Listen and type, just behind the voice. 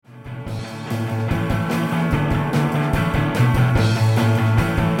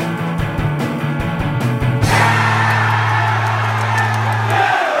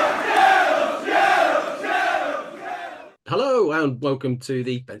welcome to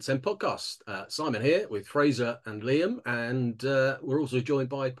the Bents End podcast. Simon here with Fraser and Liam, and we're also joined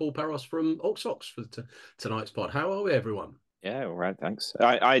by Paul Peros from Oxfox for tonight's pod. How are we, everyone? Yeah, all right, thanks.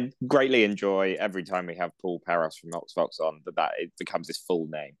 I greatly enjoy every time we have Paul Peros from Oxfox on that it becomes his full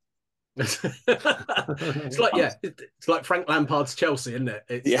name. It's like Frank Lampard's Chelsea, isn't it?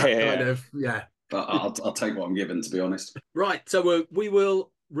 It's kind of. But I'll take what I'm given, to be honest. Right, so we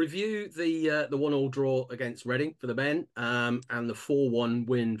will review the 1-1 draw against Reading for the men, and the 4-1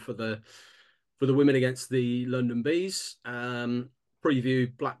 win for the women against the London Bees.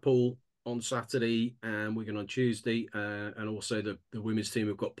 Preview Blackpool on Saturday and Wigan on Tuesday, and also the women's team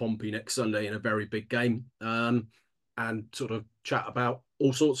have got Pompey next Sunday in a very big game, and sort of chat about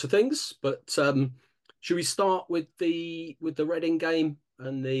all sorts of things. But should we start with the Reading game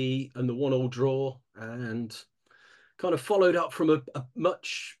and the 1-1 draw, and kind of followed up from a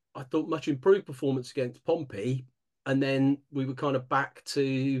much improved performance against Pompey, and then we were kind of back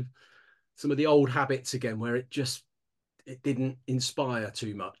to some of the old habits again, where it didn't inspire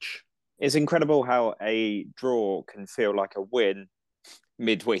too much. It's incredible how a draw can feel like a win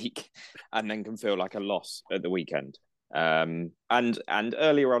midweek and then can feel like a loss at the weekend. And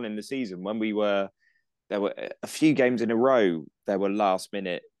earlier on in the season, when there were a few games in a row, there were last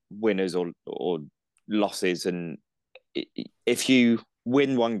minute winners or losses. And if you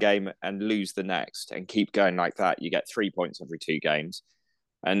win one game and lose the next and keep going like that, you get 3 points every 2 games.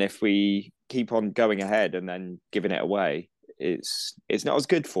 And if we keep on going ahead and then giving it away, it's not as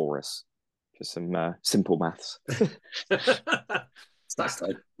good for us. Just some simple maths. Stats,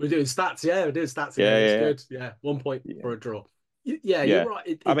 though. We're doing stats, yeah. We're doing stats. Yeah, it's good. Yeah, 1 point for a draw. Yeah, you're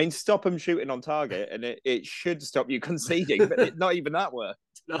right. I mean, stop them shooting on target, and it should stop you conceding, but not even that worked.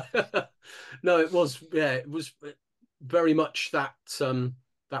 No, it was. Yeah, it was very much that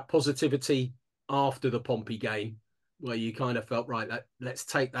positivity after the Pompey game, where you kind of felt, right, let's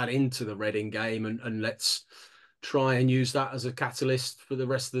take that into the Reading game and let's try and use that as a catalyst for the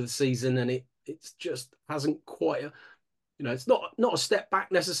rest of the season. And it's just hasn't quite, it's not a step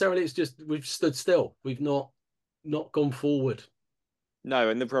back necessarily. It's just we've stood still. We've not gone forward. No,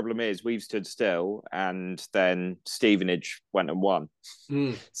 and the problem is we've stood still, and then Stevenage went and won.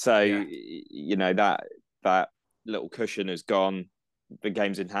 So that little cushion has gone. The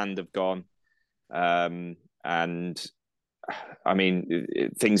games in hand have gone, and I mean,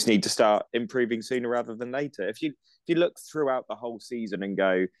 things need to start improving sooner rather than later. If you look throughout the whole season and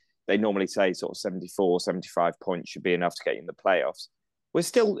go, they normally say sort of 74, 75 points should be enough to get in the playoffs. We're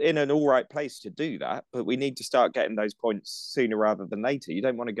still in an all right place to do that, but we need to start getting those points sooner rather than later. You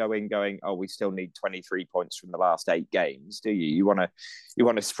don't want to go in going, oh, we still need 23 points from the last 8 games, do you? You want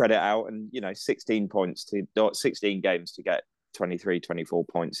to spread it out, and 16 games to get 23, 24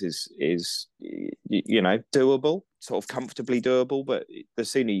 points is doable, sort of comfortably doable. But the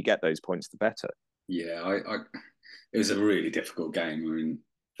sooner you get those points, the better. Yeah, it was a really difficult game. I mean,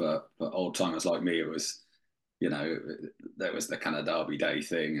 for old timers like me, it was. There was the kind of Derby Day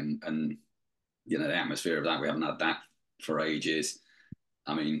thing, and the atmosphere of that. We haven't had that for ages.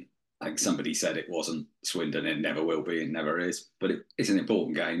 I mean, I think somebody said it wasn't Swindon, it never will be, it never is. But it's an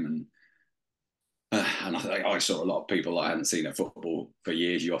important game, and I think I saw a lot of people that I hadn't seen at football for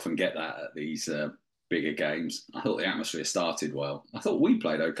years. You often get that at these bigger games. I thought the atmosphere started well. I thought we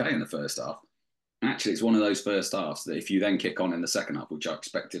played okay in the first half. Actually, it's one of those first halves that if you then kick on in the second half, which I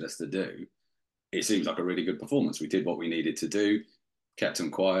expected us to do, it seems like a really good performance. We did what we needed to do, kept them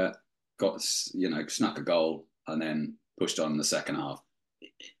quiet, snuck a goal, and then pushed on in the second half.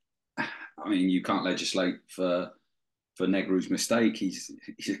 I mean, you can't legislate for Negru's mistake. He's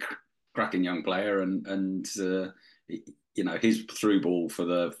a cracking young player, and his through ball for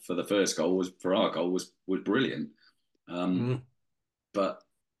the first goal for our goal was brilliant. But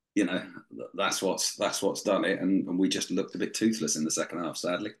that's what's done it, and we just looked a bit toothless in the second half,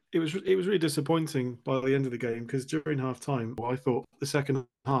 sadly. It was really disappointing by the end of the game, because during half time, I thought the second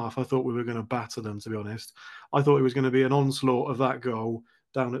half, I thought we were going to batter them, to be honest. I thought it was going to be an onslaught of that goal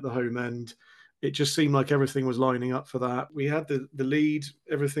down at the home end. It just seemed like everything was lining up for that. We had the lead,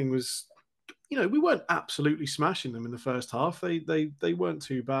 everything was, we weren't absolutely smashing them in the first half. They weren't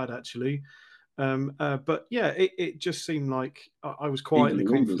too bad, actually. But yeah, it just seemed like I was quietly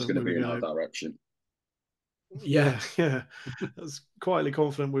confident was going to be in our direction. Yeah. I was quietly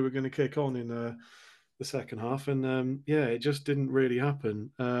confident we were going to kick on in the second half, and it just didn't really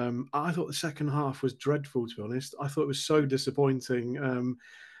happen. I thought the second half was dreadful, to be honest. I thought it was so disappointing.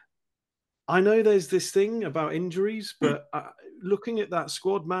 I know there's this thing about injuries, but looking at that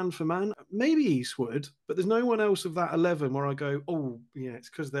squad man for man, maybe Eastwood, but there's no one else of that 11 where I go, oh, yeah, it's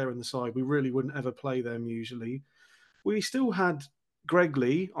because they're in the side. We really wouldn't ever play them usually. we still had Greg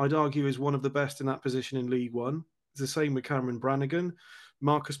Lee, I'd argue, is one of the best in that position in League One. It's the same with Cameron Brannigan.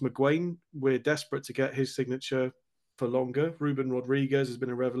 Marcus McGuane, we're desperate to get his signature for longer. Ruben Rodriguez has been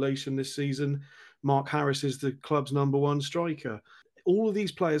a revelation this season. Mark Harris is the club's number one striker. All of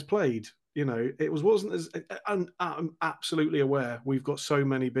these players played. It wasn't as. I'm absolutely aware we've got so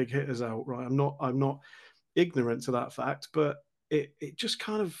many big hitters out. Right, I'm not ignorant to that fact, but it just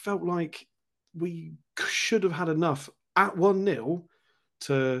kind of felt like we should have had enough at 1-0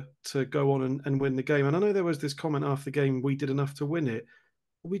 to go on and win the game. And I know there was this comment after the game, we did enough to win it.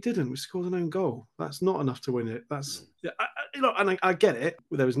 We didn't. We scored an own goal. That's not enough to win it. That's and I get it.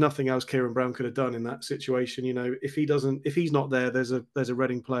 There was nothing else Kieran Brown could have done in that situation. If he's not there, there's a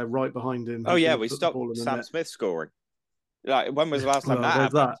Reading player right behind him. Oh yeah, we stopped Sam Smith scoring. Like, when was the last time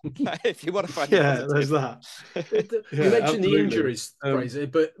that happened? If you want to find there's that. You mentioned the injuries, Fraser,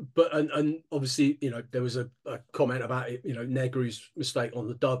 but obviously, there was a comment about it. Negru's mistake on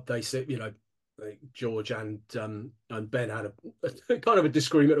the dub. They said, George and Ben had a kind of a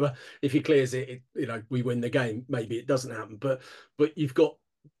disagreement about if he clears it, we win the game. Maybe it doesn't happen, but you've got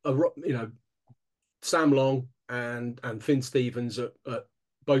Sam Long and Finn Stevens are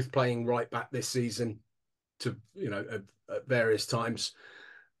both playing right back this season to at various times.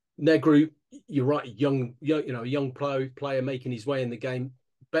 Negru, you're right, young player making his way in the game,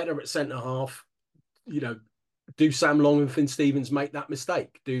 better at centre half. Do Sam Long and Finn Stevens make that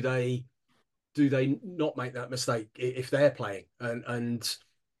mistake? Do they not make that mistake if they're playing and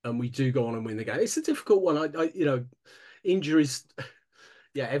we do go on and win the game? It's a difficult one. Injuries,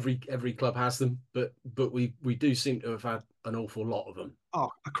 yeah, every club has them, but we do seem to have had an awful lot of them. Oh,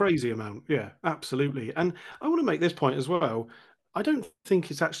 a crazy amount. Yeah, absolutely. And I want to make this point as well. I don't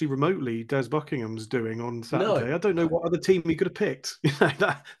think it's actually remotely Des Buckingham's doing on Saturday. No. I don't know what other team he could have picked.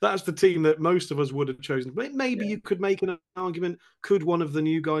 That's the team that most of us would have chosen. Maybe you could make an argument. Could one of the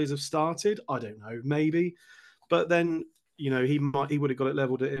new guys have started? I don't know. Maybe. But then, he would have got it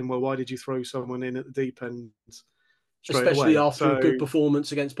leveled in. Well, why did you throw someone in at the deep end? Especially after a good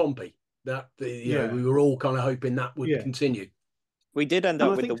performance against Pompey. We were all kind of hoping that would continue. We did end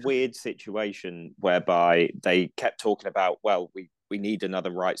up with the weird situation whereby they kept talking about, well, we need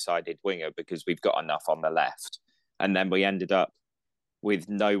another right-sided winger because we've got enough on the left. And then we ended up with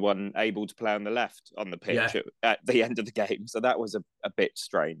no one able to play on the left on the pitch at the end of the game. So that was a bit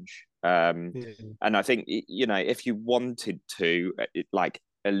strange. And I think, if you wanted to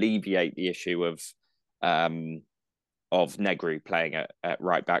alleviate the issue of Negru playing at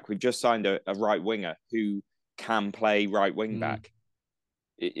right back, we've just signed a right winger who can play right wing back.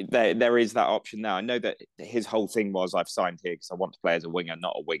 There is that option now. I know that his whole thing was, I've signed here because I want to play as a winger,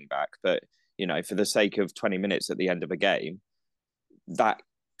 not a wing back. But, for the sake of 20 minutes at the end of a game, that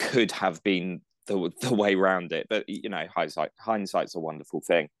could have been the way around it. But, hindsight's a wonderful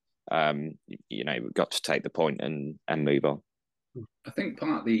thing. We've got to take the point and move on. I think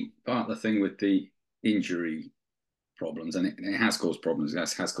part of the thing with the injury problems, and it has caused problems, it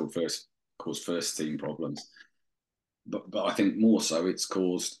has caused first team problems. But I think more so it's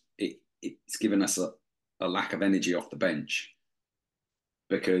given us a lack of energy off the bench,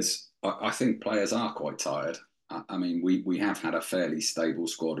 because I think players are quite tired. I mean, we have had a fairly stable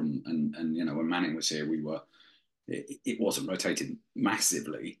squad, and when Manning was here, it wasn't rotated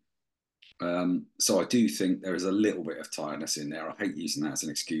massively. So I do think there is a little bit of tiredness in there. I hate using that as an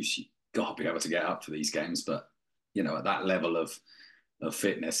excuse. You've got to be able to get up for these games, but at that level of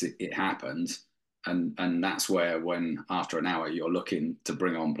fitness, it happened. And that's where, when after an hour you're looking to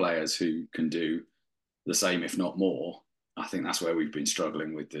bring on players who can do the same, if not more, I think that's where we've been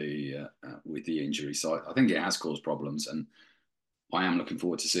struggling with the injury side. I think it has caused problems, and I am looking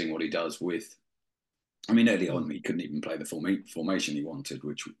forward to seeing what he does with. I mean, early on he couldn't even play the formation he wanted,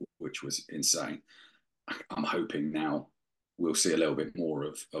 which was insane. I'm hoping now we'll see a little bit more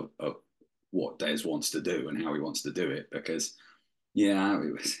of what Des wants to do and how he wants to do it, because. Yeah,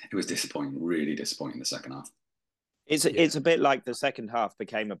 it was disappointing, really disappointing the second half. It's a bit like the second half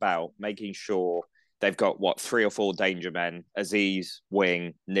became about making sure they've got, 3 or 4 danger men, Aziz,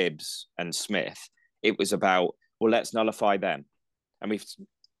 Wing, Nibs and Smith. It was about, well, let's nullify them. And we've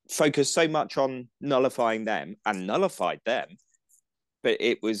focused so much on nullifying them and nullified them, but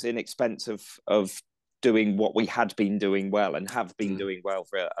it was in expense of doing what we had been doing well and have been doing well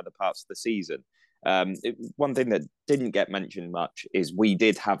for other parts of the season. One thing that didn't get mentioned much is we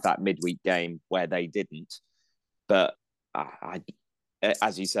did have that midweek game where they didn't, but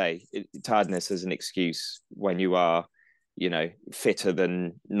as you say, tiredness is an excuse when you are, fitter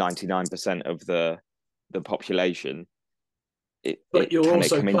than 99% of the population. But you're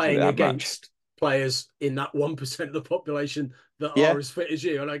also playing against players in that 1% of the population that Yeah. are as fit as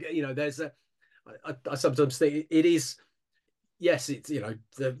you. And I sometimes think it is, yes, it's,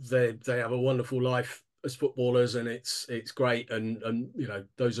 they have a wonderful life as footballers, and it's great. And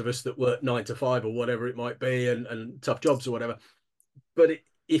those of us that work 9 to 5 or whatever it might be, and tough jobs or whatever. But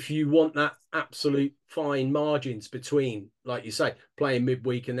if you want that absolute fine margins between, like you say, playing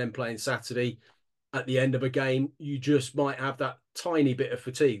midweek and then playing Saturday at the end of a game, you just might have that tiny bit of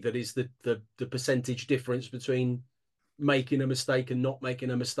fatigue that is the percentage difference between making a mistake and not making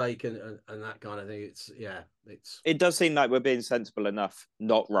a mistake, and that kind of thing. It does seem like we're being sensible enough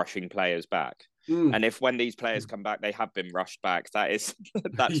not rushing players back. And if when these players come back, they have been rushed back, that's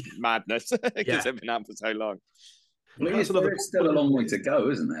madness, because they've been out for so long. Well, there's still a long way to go,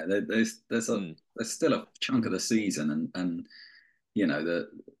 isn't there? There's still a chunk of the season, and the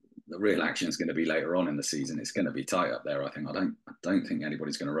real action is going to be later on in the season. It's going to be tight up there. I think. I don't think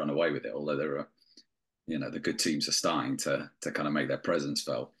anybody's going to run away with it. Although there are, the good teams are starting to kind of make their presence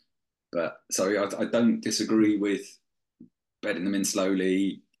felt. But so I don't disagree with bedding them in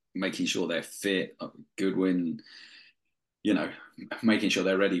slowly, making sure they're fit. Goodwin, making sure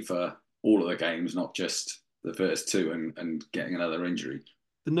they're ready for all of the games, not just the first two, and getting another injury.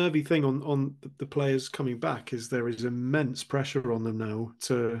 The nervy thing on the players coming back is there is immense pressure on them now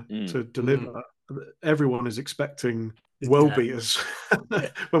to deliver. Everyone is expecting well-beaters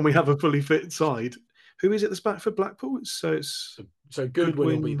when we have a fully fit side. Who is it that's back for Blackpool? So Goodwin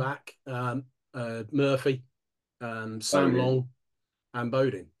will be back, Murphy, Sam Long, and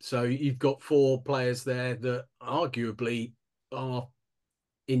Bodin. So you've got 4 players there that arguably are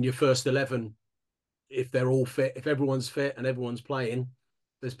in your first 11. If they're all fit, if everyone's fit and everyone's playing,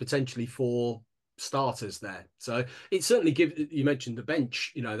 there's potentially 4 starters there. So it certainly gives. You mentioned the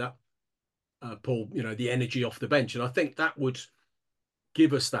bench, that Paul, the energy off the bench, and I think that would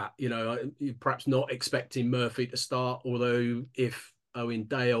give us that. Perhaps not expecting Murphy to start, although if Owen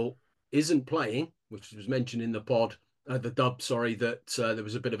Dale isn't playing, which was mentioned in the pod, the dub, sorry, that there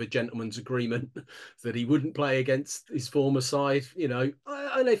was a bit of a gentleman's agreement that he wouldn't play against his former side,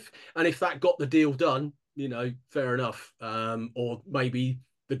 and if that got the deal done, fair enough. Or maybe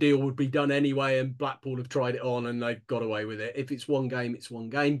the deal would be done anyway, and Blackpool have tried it on and they've got away with it. If it's one game, it's one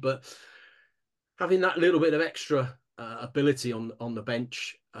game. But having that little bit of extra ability on the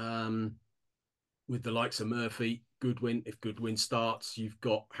bench, with the likes of Murphy, Goodwin. If Goodwin starts, you've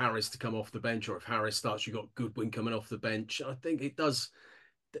got Harris to come off the bench, or if Harris starts, you've got Goodwin coming off the bench. I think it does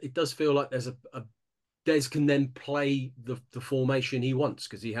feel like there's a Des can then play the formation he wants,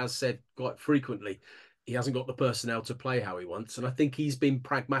 because he has said quite frequently he hasn't got the personnel to play how he wants. And I think he's been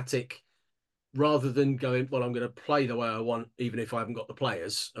pragmatic rather than going, well, I'm going to play the way I want, even if I haven't got the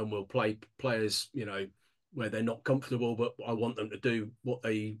players, and we'll play players, where they're not comfortable, but I want them to do what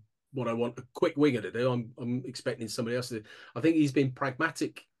I want a quick winger to do. I'm expecting somebody else to do. I think he's been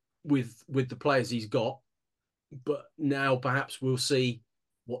pragmatic with the players he's got, but now perhaps we'll see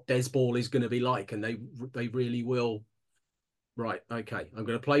what Des Ball is going to be like, and they really will. Right, okay, I'm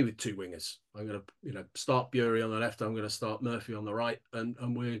going to play with 2 wingers. I'm going to start Bury on the left. I'm going to start Murphy on the right, and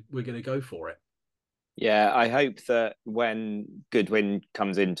we're going to go for it. Yeah, I hope that when Goodwin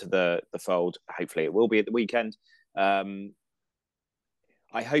comes into the fold, hopefully it will be at the weekend.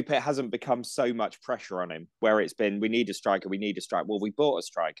 I hope it hasn't become so much pressure on him where it's been, we need a striker. Well, we bought a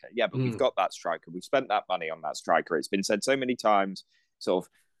striker. Yeah, but we've got that striker. We've spent that money on that striker. It's been said so many times, sort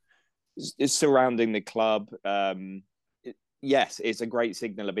of surrounding the club. Yes, it's a great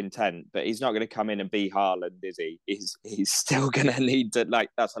signal of intent, but he's not going to come in and be Haaland, is he? He's still going to need to,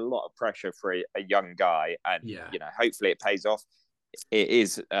 that's a lot of pressure for a young guy. And, hopefully it pays off. It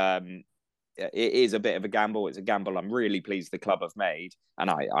is a bit of a gamble. It's a gamble I'm really pleased the club have made. And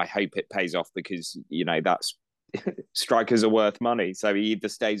I hope it pays off, because, that's strikers are worth money. So he either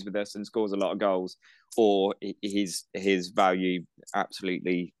stays with us and scores a lot of goals, or his value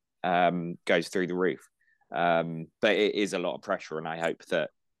absolutely goes through the roof. But it is a lot of pressure, and I hope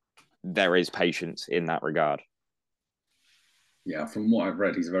that there is patience in that regard. Yeah, from what I've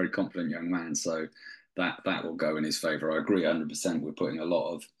read, he's a very confident young man, so that will go in his favour. I agree 100%. We're putting a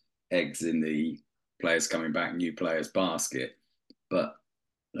lot of eggs in the players coming back, new players basket. But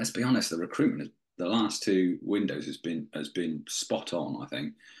let's be honest, the recruitment, the last 2 windows has been spot on, I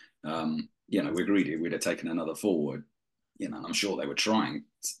think. We agreed we'd have taken another forward, and I'm sure they were trying,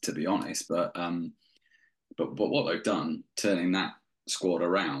 to be honest, but what they've done, turning that squad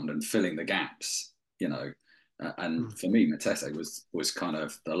around and filling the gaps, and for me, Matete was kind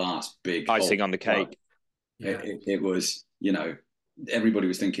of the last big icing on the cake. It was, everybody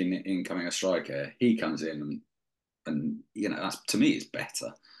was thinking incoming a striker. He comes in and that's, to me, is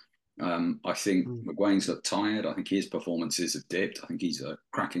better. I think McGuane's looked tired. I think his performances have dipped. I think he's a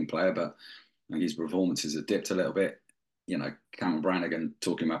cracking player, but I think his performances have dipped a little bit. Cameron Brannigan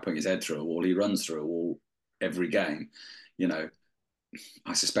talking about putting his head through a wall. He runs through a wall every game.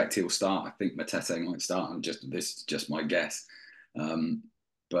 I suspect he'll start. I think Matete might start. This is just my guess.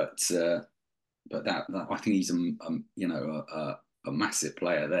 But that I think he's a massive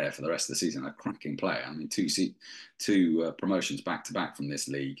player there for the rest of the season. A cracking player. I mean, two promotions back to back from this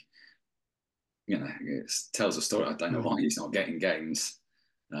league. It tells a story. I don't know why he's not getting games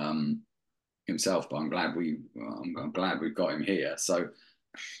himself, but I'm glad we've got him here. So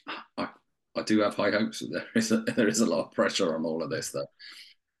I do have high hopes that there is a lot of pressure on all of this, though.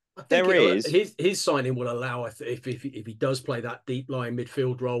 I think his signing will allow, if he does play that deep line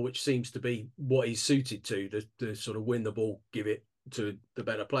midfield role, which seems to be what he's suited to sort of win the ball, give it to the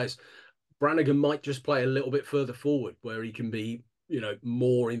better players. Brannigan might just play a little bit further forward, where he can be,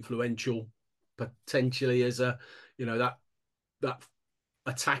 more influential, potentially as a, that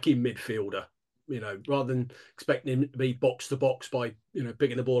attacking midfielder. Rather than expecting him to be box to box by,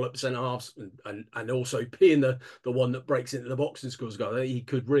 picking the ball up the centre halves and also being the one that breaks into the box and scores goals. He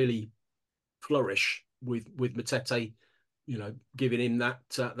could really flourish with Matete, giving him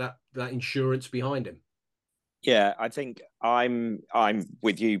that insurance behind him. Yeah, I think I'm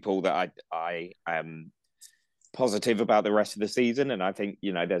with you, Paul, that I am positive about the rest of the season, and I think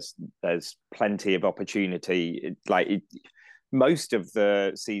there's plenty of opportunity. Most of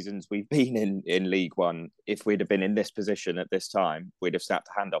the seasons we've been in League One, if we'd have been in this position at this time, we'd have snapped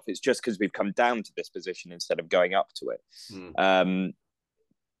a hand off. It's just because we've come down to this position instead of going up to it.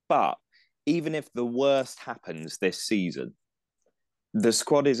 But even if the worst happens this season, the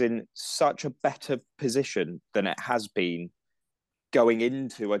squad is in such a better position than it has been going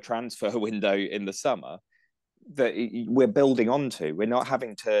into a transfer window in the summer that we're building onto. We're not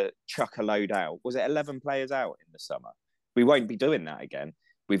having to chuck a load out. Was it 11 players out in the summer? We won't be doing that again.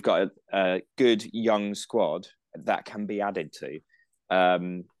 We've got a good young squad that can be added to.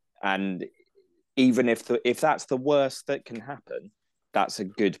 And even if that's the worst that can happen, that's a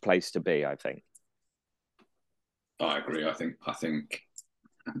good place to be, I think. I agree. I think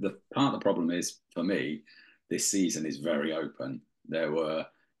the part of the problem is, for me, this season is very open. There were,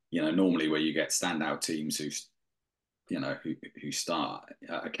 normally where you get standout teams who start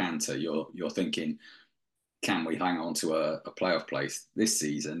at a canter, you're thinking, can we hang on to a playoff place this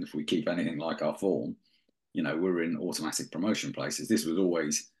season if we keep anything like our form? We're in automatic promotion places. This was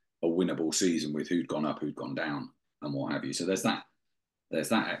always a winnable season with who'd gone up, who'd gone down, and what have you. So there's that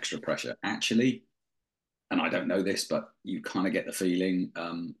extra pressure. Actually, and I don't know this, but you kind of get the feeling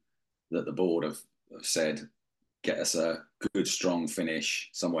that the board have said, get us a good, strong finish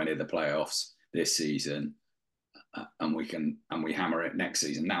somewhere near the playoffs this season, and we hammer it next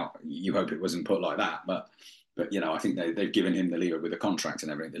season. Now, you hope it wasn't put like that, but I think they've given him the leeway with the contract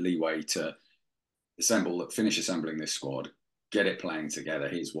and everything, the leeway to finish assembling this squad, get it playing together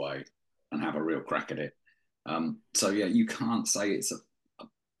his way, and have a real crack at it. So yeah, you can't say it's a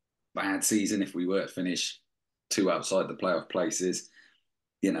bad season if we were to finish 2 outside the playoff places.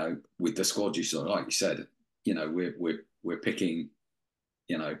 With the squad you saw, like you said, we're picking,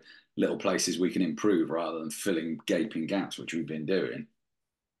 little places we can improve rather than filling gaping gaps, which we've been doing.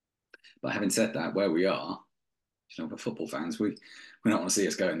 But having said that, where we are, for football fans, we don't want to see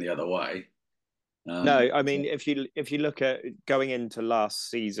us going the other way. No, I mean, if you look at going into last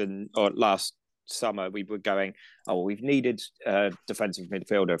season or last summer, we were going, we've needed a defensive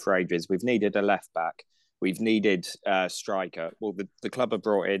midfielder for ages. We've needed a left back. We've needed a striker. Well, the club have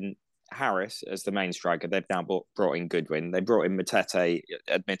brought in Harris as the main striker. They've now brought in Goodwin. They brought in Matete,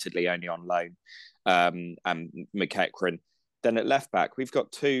 admittedly only on loan, and McEachran. Then at left back, we've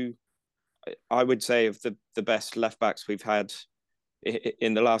got two, I would say, of the best left backs we've had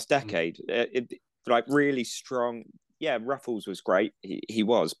in the last decade. Really strong. Yeah, Ruffles was great. He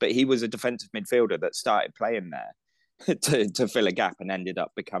was, but he was a defensive midfielder that started playing there to fill a gap and ended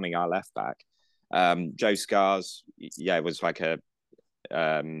up becoming our left back. Joe Scars, was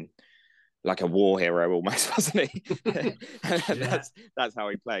like a war hero almost, wasn't he? That's how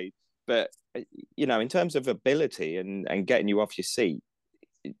he played. But in terms of ability and getting you off your seat,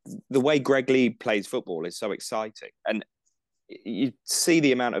 the way Greg Lee plays football is so exciting. And you see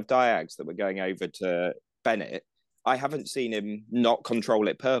the amount of diags that were going over to Bennett. I haven't seen him not control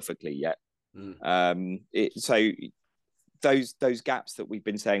it perfectly yet. So those gaps that we've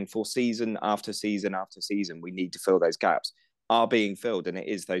been saying for season after season after season, we need to fill those gaps. are being filled, and it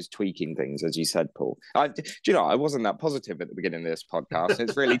is those tweaking things, as you said, Paul. Do you know, I wasn't that positive at the beginning of this podcast.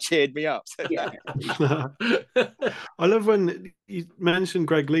 It's really cheered me up. Yeah. I love when you mentioned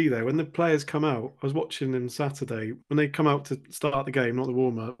Greg Lee there. When the players come out, I was watching them Saturday, when they come out to start the game, not the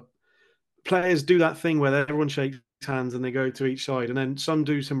warm-up, players do that thing where everyone shakes hands and they go to each side, and then some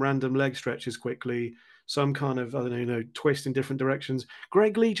do some random leg stretches quickly, some kind of, I don't know, twist in different directions.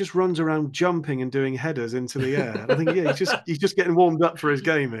 Greg Lee just runs around jumping and doing headers into the air. I think, he's just getting warmed up for his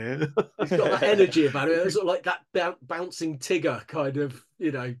game here. He's got that energy about it. It's sort of like that bouncing Tigger kind of,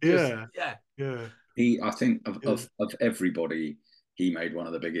 yeah. I think of everybody, he made one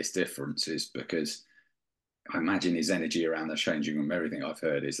of the biggest differences, because I imagine his energy around the changing room, everything I've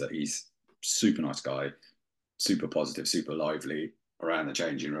heard is that he's super nice guy, super positive, super lively around the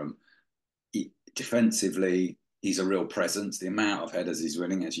changing room. Defensively, he's a real presence. The amount of headers he's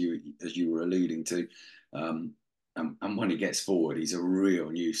winning, as you were alluding to, and when he gets forward, he's a real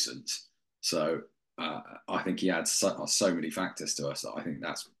nuisance. So I think he adds so many factors to us that I think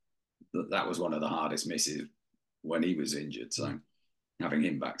that was one of the hardest misses when he was injured. So having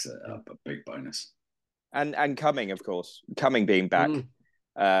him back's a big bonus. And Cumming, of course, Cumming being back.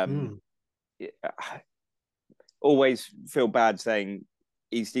 Always feel bad saying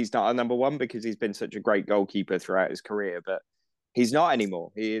he's not our number one, because he's been such a great goalkeeper throughout his career, but he's not anymore.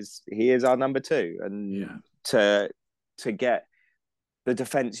 He is our number two, and to get the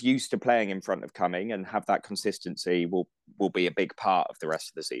defence used to playing in front of Cumming and have that consistency will be a big part of the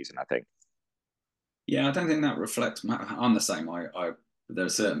rest of the season, I think. Yeah, I don't think that reflects. I'm the same. There are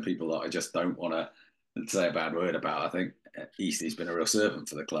certain people that I just don't want to say a bad word about. I think Eastie's been a real servant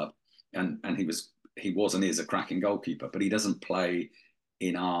for the club, and he was and is a cracking goalkeeper, but he doesn't play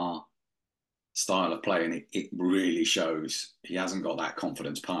in our style of play, and it really shows. He hasn't got that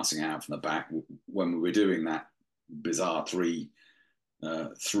confidence passing out from the back. When we were doing that bizarre three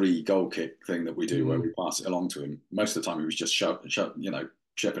goal kick thing that we do, where we pass it along to him, most of the time he was just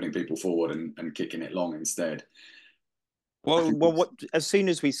shepherding people forward and kicking it long instead. Well, as soon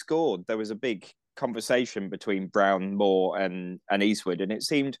as we scored, there was a big conversation between Brown, Moore, and Eastwood, and it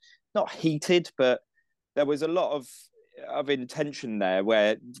seemed not heated, but there was a lot of intention there,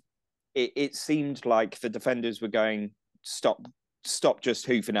 where it seemed like the defenders were going, stop just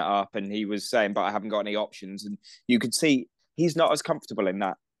hoofing it up, and he was saying, but I haven't got any options, and you could see he's not as comfortable in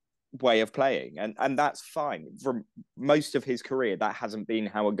that way of playing, and that's fine. From most of his career, that hasn't been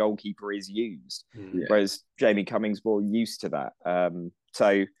how a goalkeeper is used, whereas Jamie Cumming's more used to that.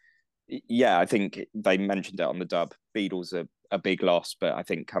 So yeah, I think they mentioned it on the dub. Beadle's a big loss, but I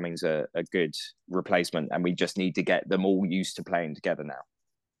think Cumming's a good replacement, and we just need to get them all used to playing together now.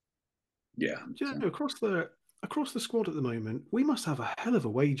 Yeah, across the squad at the moment, we must have a hell of a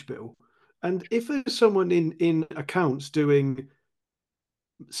wage bill. And if there's someone in accounts doing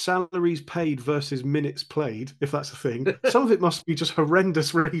salaries paid versus minutes played, if that's a thing, some of it must be just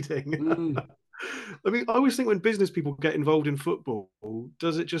horrendous reading. I mean, I always think when business people get involved in football,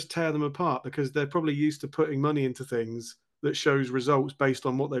 does it just tear them apart, because they're probably used to putting money into things that shows results based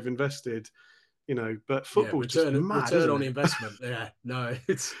on what they've invested, but football's just mad, return on investment.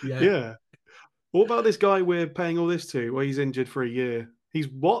 It's What about this guy we're paying all this to? Well, he's injured for a year. He's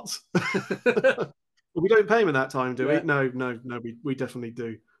what? We don't pay him at that time, do we? No, we definitely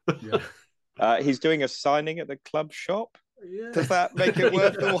do. He's doing a signing at the club shop. Yeah. Does that make it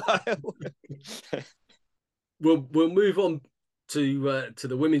worth the while? We'll move on to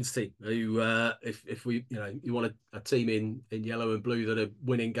the women's team, who if we you want a team in yellow and blue that are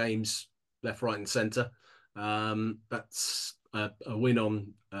winning games left, right, and centre. That's a win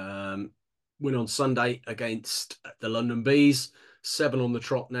on Sunday against the London Bees. 7 on the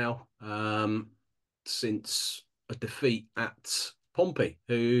trot now, since a defeat at Pompey,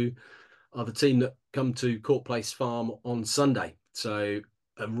 who are the team that come to Court Place Farm on Sunday. So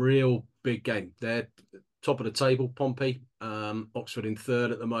a real big game. They're top of the table, Pompey, Oxford in third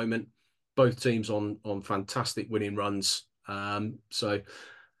at the moment. Both teams on fantastic winning runs. So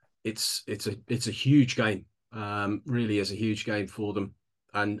it's a huge game. Really is a huge game for them.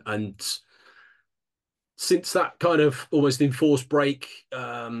 And since that kind of almost enforced break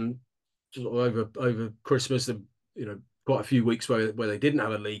over Christmas, quite a few weeks where they didn't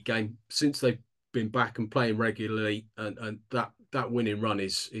have a league game, since they've been back and playing regularly, and that winning run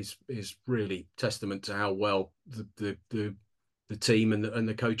is really testament to how well the team and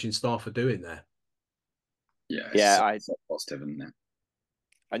the coaching staff are doing there. It's so positive, isn't it?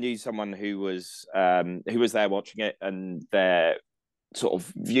 I knew someone who was there watching it, and their sort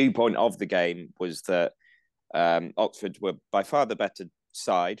of viewpoint of the game was that Oxford were by far the better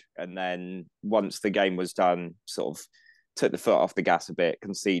side, and then once the game was done, sort of took the foot off the gas a bit,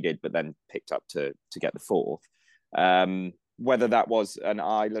 conceded, but then picked up to get the fourth. Whether that was an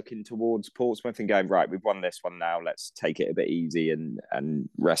eye looking towards Portsmouth and going, right, we've won this one now, let's take it a bit easy and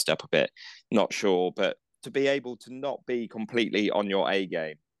rest up a bit. Not sure, but to be able to not be completely on your A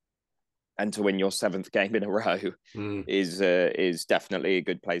game and to win your 7th game in a row is definitely a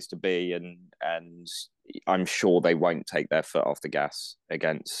good place to be, and I'm sure they won't take their foot off the gas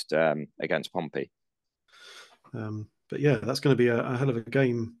against Pompey. But yeah, that's going to be a hell of a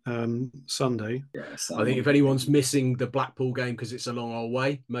game Sunday. Yeah, I think if anyone's missing the Blackpool game because it's a long old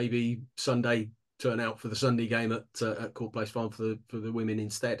way, maybe Sunday turn out for the Sunday game at Court Place Farm for the women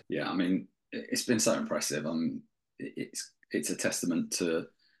instead. Yeah, I mean, it's been so impressive. It's a testament to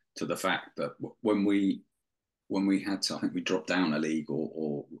the fact that when we had to, I think we dropped down a league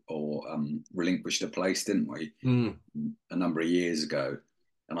or relinquished a place, didn't we? A number of years ago,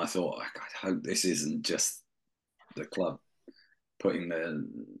 and I thought, I hope this isn't just the club putting the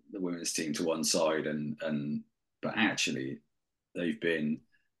women's team to one side, but actually they've been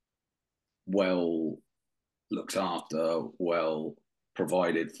well looked after, well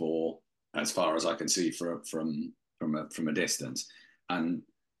provided for, as far as I can see from a distance, and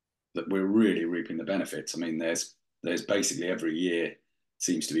that we're really reaping the benefits. I mean, there's basically every year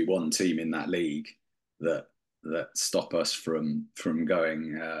seems to be one team in that league that stop us from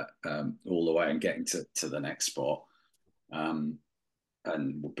going all the way and getting to the next spot, and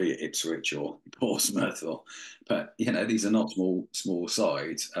be it Ipswich or Portsmouth, but these are not small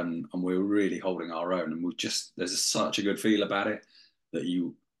sides, and we're really holding our own, and there's such a good feel about it that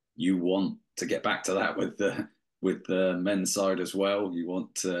you want to get back to that with the men's side as well. You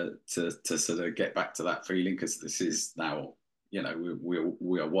want to sort of get back to that feeling, because this is now,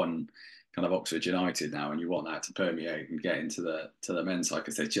 we are one kind of Oxford United now, and you want that to permeate and get into the men's side,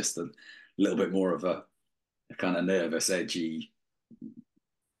 because there's just a little bit more of a kind of nervous, edgy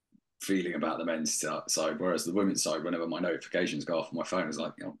feeling about the men's side, whereas the women's side, whenever my notifications go off on my phone, is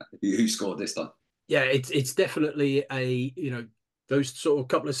like, who scored this time? Yeah, it's definitely those sort of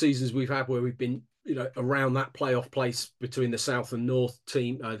couple of seasons we've had where we've been around that playoff place between the South and North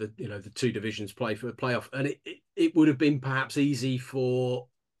team, the two divisions play for the playoff, and it would have been perhaps easy for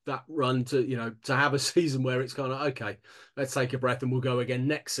that run to have a season where it's kind of, okay, let's take a breath and we'll go again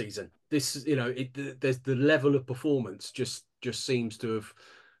next season. This there's the level of performance just seems to have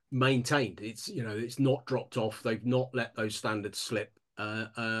maintained. It's not dropped off. They've not let those standards slip,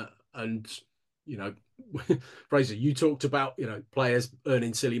 and Fraser, you talked about players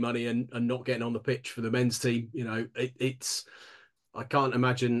earning silly money and not getting on the pitch for the men's team. It's I can't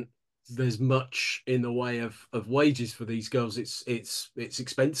imagine there's much in the way of wages for these girls. It's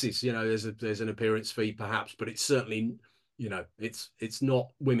expenses. There's an appearance fee perhaps, but it's certainly it's not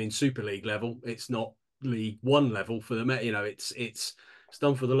Women's Super League level. It's not League One level for the men. It's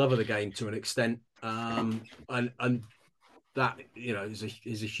done for the love of the game to an extent, and that is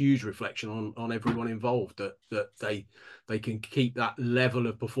a huge reflection on everyone involved, that they can keep that level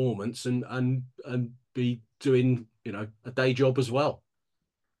of performance and be doing a day job as well.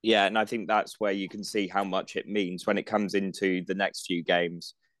 Yeah, and I think that's where you can see how much it means when it comes into the next few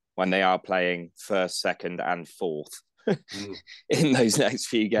games, when they are playing first, second, and fourth in those next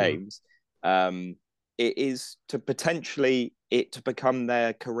few games. It is to potentially to become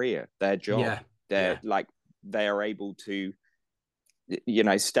their career, their job. They are able to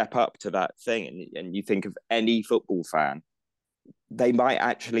step up to that thing, and you think of any football fan, they might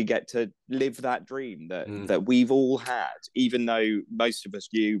actually get to live that dream that we've all had, even though most of us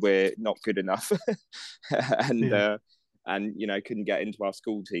knew we're not good enough and couldn't get into our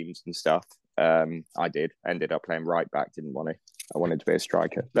school teams and stuff. I ended up playing right back, didn't want to. I wanted to be a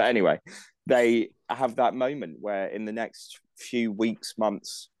striker. But anyway, they have that moment where in the next few weeks,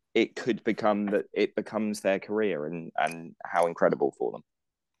 months, it could become that it becomes their career, and how incredible for them.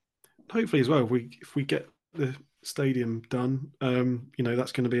 Hopefully as well, if we get the stadium done,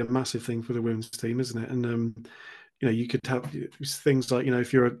 that's going to be a massive thing for the women's team, isn't it? And you could have things like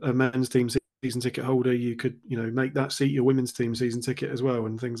if you're a men's team season ticket holder, you could make that seat your women's team season ticket as well,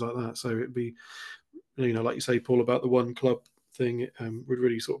 and things like that. So it'd be like you say, Paul, about the one club thing, would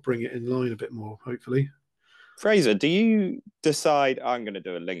really sort of bring it in line a bit more, hopefully. Fraser, do you decide I'm going to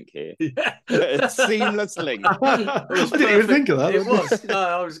do a link here? Yeah. A seamless link. I didn't even think of that. It was. No,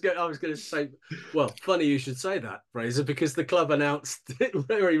 I was going to say. Well, funny you should say that, Fraser, because the club announced it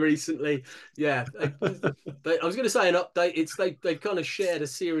very recently. Yeah, I was going to say an update. They've kind of shared a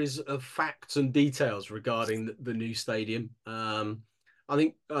series of facts and details regarding the new stadium. I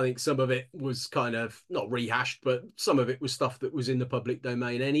think some of it was kind of not rehashed, but some of it was stuff that was in the public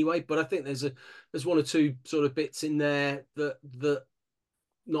domain anyway. But I think there's one or two sort of bits in there that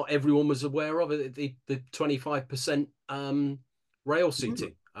not everyone was aware of. The 25% rail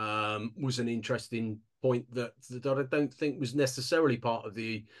seating was an interesting point that I don't think was necessarily part of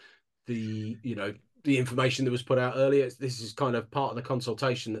the information that was put out earlier. This is kind of part of the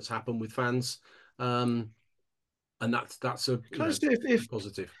consultation that's happened with fans. And that's a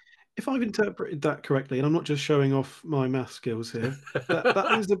positive. If I've interpreted that correctly, and I'm not just showing off my math skills here, that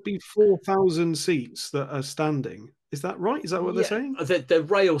means there'd be 4,000 seats that are standing. Is that right? Is that what they're saying? They're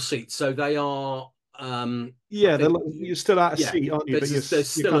rail seats, so they are. You're still at a seat, aren't you? There's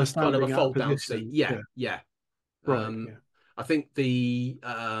still kind of a fold down seat. Yeah. Right. I think the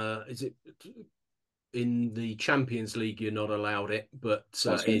is it in the Champions League you're not allowed it, but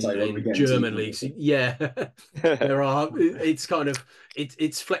in German leagues, there are. It's kind of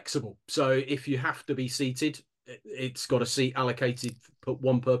it's flexible. So if you have to be seated, it's got a seat allocated, put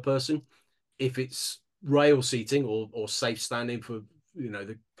one per person. If it's rail seating or safe standing for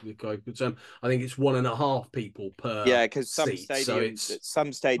the good term, I think it's 1.5 people per. Yeah, because some seat. stadiums,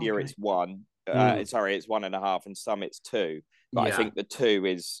 some stadia it's one. Sorry, it's 1.5, and some it's 2. But I think the 2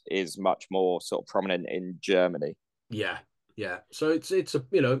 is much more sort of prominent in Germany. Yeah. So it's a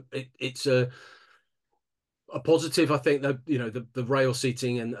positive. I think that the rail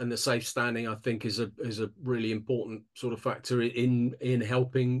seating and the safe standing, I think, is a really important sort of factor in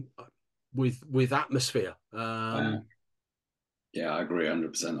helping with atmosphere. I agree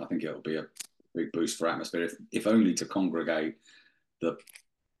 100%. I think it'll be a big boost for atmosphere, if only to congregate the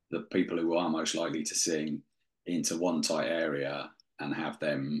people who are most likely to sing into one tight area and have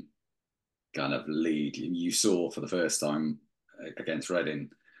them kind of lead. You saw for the first time against Reading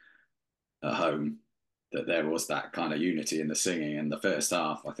at home that there was that kind of unity in the singing in the first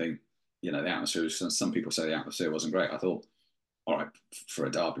half. I think the atmosphere, some people say the atmosphere wasn't great. I thought, all right, for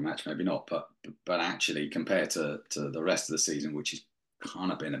a derby match maybe not, but actually compared to the rest of the season, which has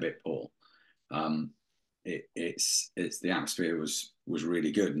kind of been a bit poor, it's the atmosphere was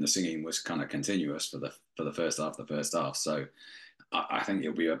really good, and the singing was kind of continuous for the first half. So I think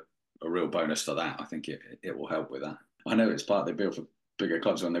it'll be a real bonus for that. I think it will help with that. I know it's part of the bill for bigger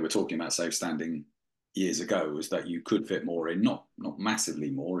clubs when they were talking about safe standing years ago, was that you could fit more in, not massively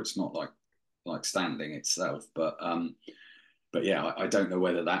more. It's not like standing itself, but yeah, I don't know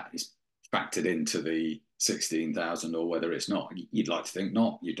whether that is factored into the 16,000 or whether it's not. You'd like to think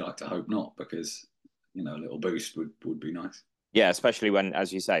not. You'd like to hope not, because a little boost would be nice. Yeah, especially when,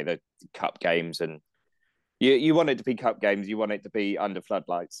 as you say, the cup games, and you want it to be cup games. You want it to be under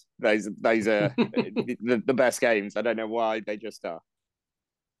floodlights. Those are the best games. I don't know why, they just are.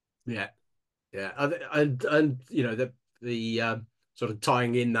 Yeah, and the sort of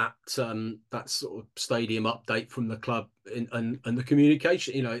tying in that sort of stadium update from the club and the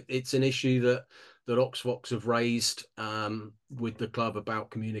communication. It's an issue that Oxvox have raised with the club about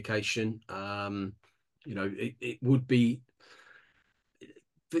communication. It would be,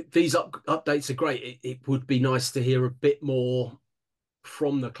 these updates are great. It would be nice to hear a bit more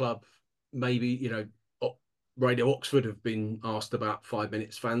from the club. Maybe Radio Oxford have been asked about 5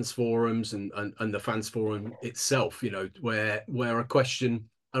 minutes fans forums and the fans forum itself, where a question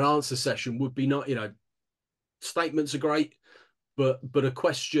and answer session would be not, statements are great, but a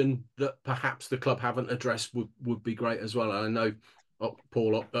question that perhaps the club haven't addressed would be great as well. And I know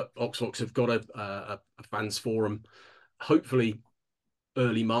Paul at Oxvox have got a fans forum, hopefully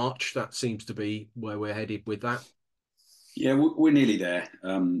early March. That seems to be where we're headed with that. Yeah, we're nearly there.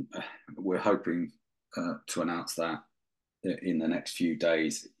 We're hoping to announce that in the next few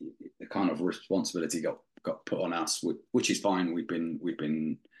days. The kind of responsibility got put on us, which is fine. We've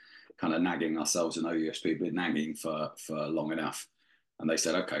been kind of nagging ourselves, and OUSP been nagging for long enough, and they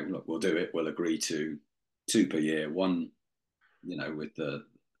said, okay, look, we'll do it. We'll agree to 2 per year, one with the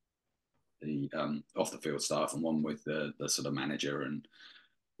off the field staff, and one with the sort of manager and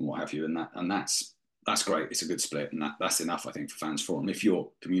what have you, and that's great. It's a good split, and that's enough, I think, for fans forum. If your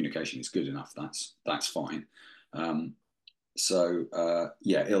communication is good enough, that's fine. It'll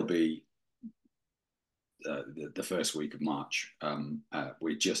be the first week of March.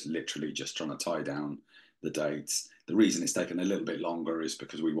 We're literally just trying to tie down the dates. The reason it's taken a little bit longer is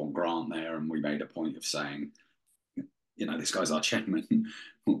because we want Grant there, and we made a point of saying, this guy's our chairman.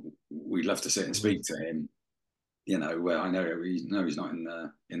 We'd love to sit and speak to him. Well, I know he's not in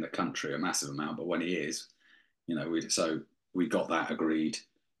the country a massive amount, but when he is, we got that agreed,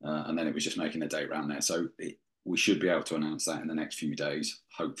 and then it was just making a date around there. So we should be able to announce that in the next few days,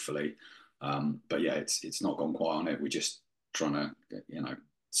 hopefully. But yeah, it's not gone quiet on it. trying to,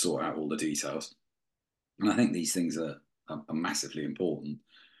 sort out all the details. And I think these things are massively important.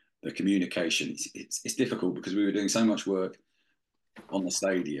 The communication, it's difficult because we were doing so much work on the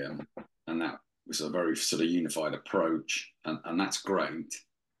stadium, and that was a very sort of unified approach, and that's great.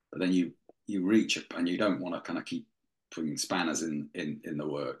 But then you reach it, and you don't want to kind of keep putting spanners in the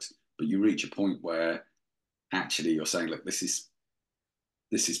works, but you reach a point where actually you're saying, look, this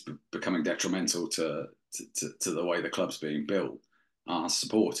is becoming detrimental to the way the club's being built. Our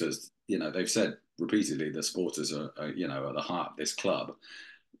supporters, they've said repeatedly, the supporters are at the heart of this club.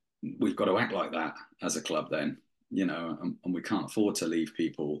 We've got to act like that as a club then, and we can't afford to leave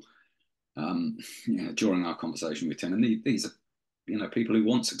people, during our conversation with Tim. And these are, people who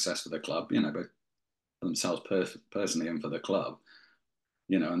want success for the club, but for themselves personally and for the club,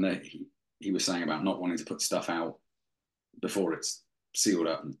 and he was saying about not wanting to put stuff out before it's sealed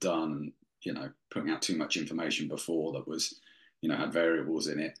up and done, and, putting out too much information before that was, had variables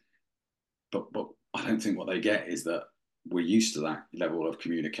in it. But I don't think what they get is that we're used to that level of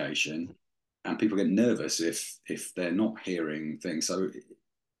communication, and people get nervous if they're not hearing things. So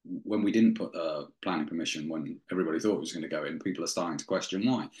when we didn't put planning permission, when everybody thought it was going to go in, people are starting to question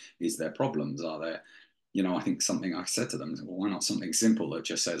why. Is there problems? Are there, I think something I said to them, well, why not something simple that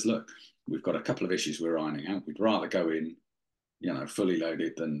just says, look, we've got a couple of issues we're ironing out. We'd rather go in, fully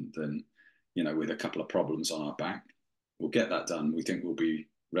loaded than with a couple of problems on our back. We'll get that done. We think we'll be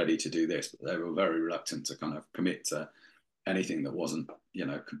ready to do this. But they were very reluctant to kind of commit to anything that wasn't,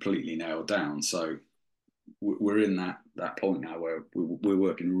 completely nailed down. So we're in that point now where we're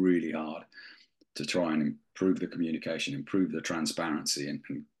working really hard to try and improve the communication, improve the transparency, and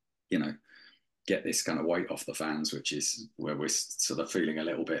get this kind of weight off the fans, which is where we're sort of feeling a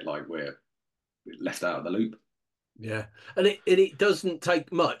little bit like we're left out of the loop. Yeah, and it doesn't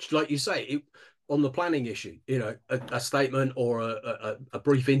take much, like you say, on the planning issue. A statement or a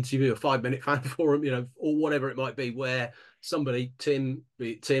brief interview, a 5-minute fan forum, or whatever it might be, where somebody, Tim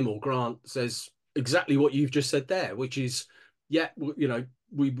or Grant, says exactly what you've just said there, which is, yeah,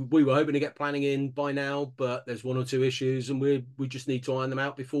 we were hoping to get planning in by now, but there's 1 or 2 issues, and we just need to iron them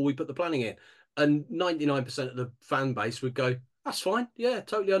out before we put the planning in. And 99% of the fan base would go, that's fine, yeah,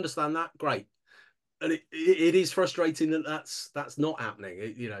 totally understand that, great. And it is frustrating that that's not happening.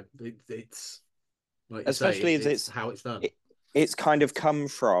 It's like especially as it's how it's done. It's kind of come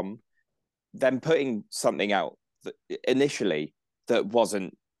from them putting something out initially that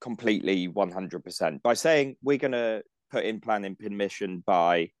wasn't completely 100%, by saying we're going to put in planning permission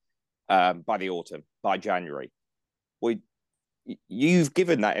by the autumn, by January. You've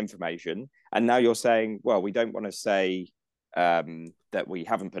given that information, and now you're saying, well, we don't want to say that we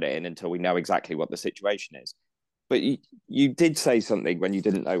haven't put it in until we know exactly what the situation is. But you did say something when you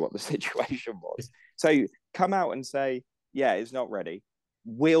didn't know what the situation was. So come out and say, yeah, it's not ready.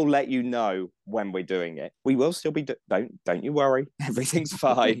 We'll let you know when we're doing it. We will still be don't you worry, everything's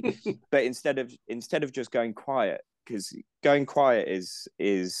fine. But instead of just going quiet, because going quiet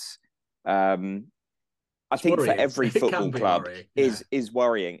is I think worrying. For every football club is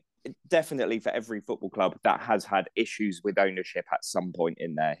worrying. Definitely for every football club that has had issues with ownership at some point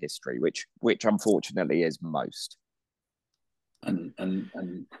in their history, which unfortunately is most. And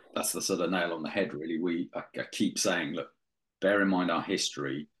that's the sort of nail on the head, really. I keep saying, look, bear in mind our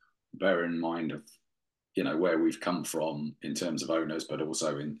history, bear in mind of where we've come from in terms of owners, but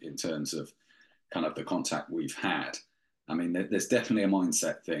also in terms of kind of the contact we've had. I mean, there's definitely a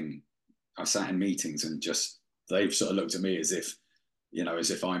mindset thing. I've sat in meetings and just they've sort of looked at me as if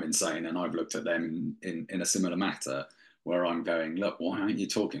I'm insane, and I've looked at them in a similar matter, where I'm going, look, why aren't you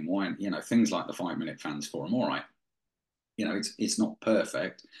talking? Why, things like the 5-minute fans forum, all right, it's not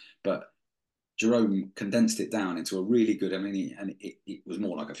perfect, but Jerome condensed it down into a really good, it was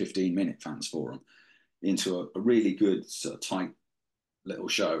more like a 15-minute fans forum, into a really good sort of tight little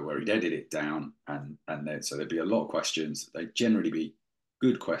show where he'd edit it down, and so there'd be a lot of questions. They'd generally be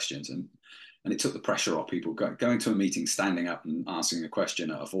good questions, and it took the pressure off people. Going to a meeting, standing up and asking a question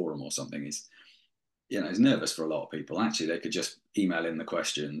at a forum or something is nervous for a lot of people. Actually, they could just email in the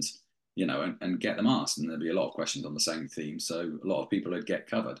questions, and get them asked, and there'd be a lot of questions on the same theme. So a lot of people would get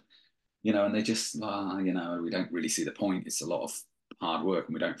covered, and they just, we don't really see the point. It's a lot of hard work,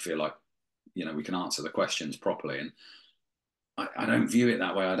 and we don't feel like, we can answer the questions properly. And I don't view it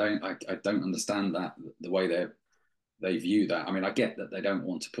that way. I don't understand that, the way they view that. I mean, I get that they don't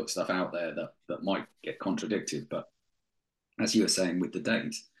want to put stuff out there that might get contradicted, but as you were saying with the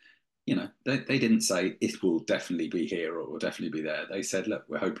dates, they didn't say it will definitely be here or it will definitely be there. They said, look,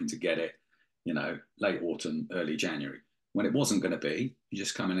 we're hoping to get it, late autumn, early January. When it wasn't going to be, you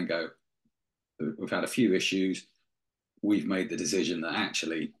just come in and go, we've had a few issues. we've made the decision that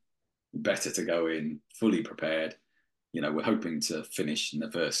actually better to go in fully prepared. We're hoping to finish in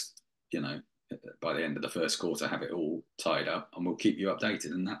the first, by the end of the first quarter, have it all tied up, and we'll keep you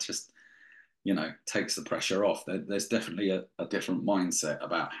updated. And that just, takes the pressure off. There's definitely a different mindset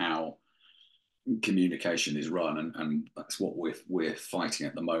about how communication is run, and that's what we're fighting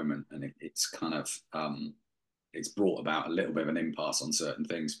at the moment. And it's kind of it's brought about a little bit of an impasse on certain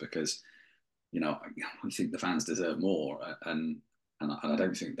things because I think the fans deserve more, and I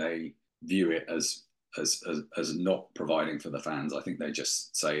don't think they view it as not providing for the fans. I think they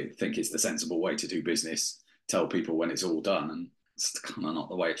just think it's the sensible way to do business, tell people when it's all done, and it's kind of not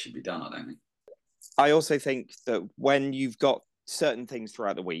the way it should be done, I don't think. I also think that when you've got certain things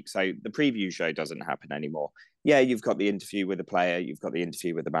throughout the week, so the preview show doesn't happen anymore. Yeah, you've got the interview with the player, you've got the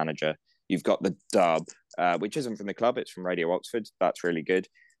interview with the manager, you've got the dub, which isn't from the club, it's from Radio Oxford. That's really good.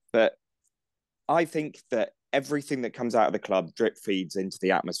 But I think that everything that comes out of the club drip feeds into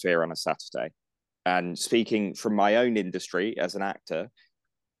the atmosphere on a Saturday. And speaking from my own industry as an actor,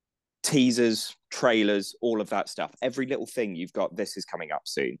 teasers, trailers, all of that stuff, every little thing you've got, this is coming up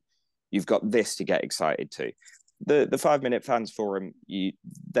soon. You've got this to get excited to. The 5 Minute Fans Forum,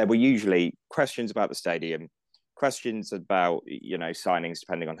 there were usually questions about the stadium, questions about, signings,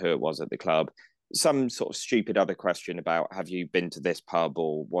 depending on who it was at the club, some sort of stupid other question about, have you been to this pub,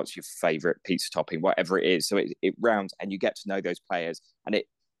 or what's your favourite pizza topping, whatever it is. So it rounds, and you get to know those players, and it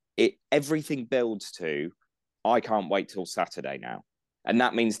everything builds to, I can't wait till Saturday now. And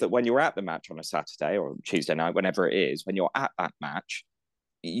that means that when you're at the match on a Saturday or Tuesday night, whenever it is, when you're at that match,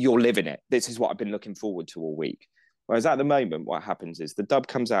 you're living it. This is what I've been looking forward to all week. Whereas at the moment, what happens is the dub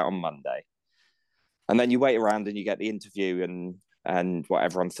comes out on Monday, and then you wait around and you get the interview and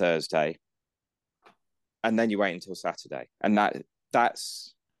whatever on Thursday, and then you wait until Saturday. And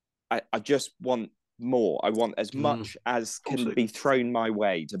that's I just want more. I want as much as can be thrown my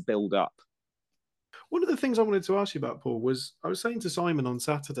way to build up. One of the things I wanted to ask you about, Paul, was I was saying to Simon on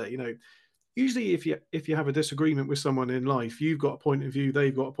Saturday, usually if you have a disagreement with someone in life, you've got a point of view,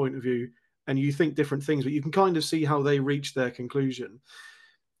 they've got a point of view, and you think different things, but you can kind of see how they reach their conclusion.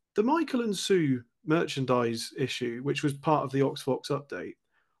 The Michael and Sue merchandise issue, which was part of the Oxfox update,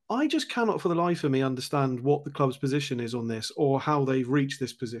 I just cannot for the life of me understand what the club's position is on this or how they've reached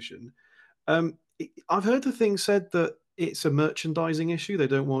this position. I've heard the thing said that it's a merchandising issue. They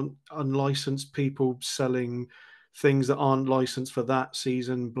don't want unlicensed people selling things that aren't licensed for that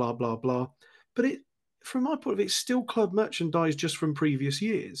season, blah, blah, blah. But from my point of view, it's still club merchandise just from previous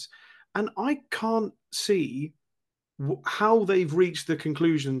years. And I can't see how they've reached the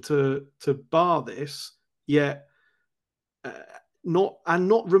conclusion to bar this, yet not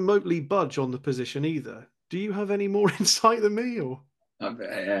remotely budge on the position either. Do you have any more insight than me, or?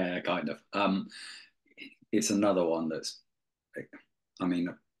 Yeah, kind of. It's another one that's, I'm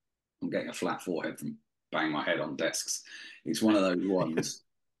getting a flat forehead from banging my head on desks. It's one of those ones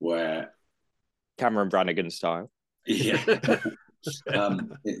where Cameron Brannigan style. Yeah.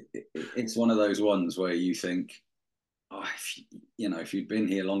 It's one of those ones where you think, if you'd been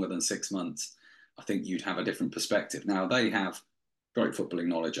here longer than 6 months, I think you'd have a different perspective. Now, they have great footballing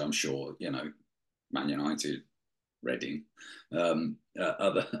knowledge, I'm sure, Man United, Reading,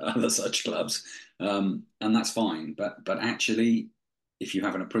 other such clubs, and that's fine. But actually, if you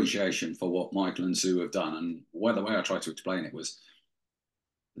have an appreciation for what Michael and Sue have done, and the way I tried to explain it was,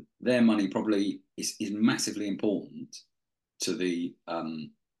 their money probably is massively important to the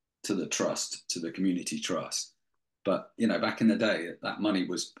trust, to the community trust. But back in the day, that money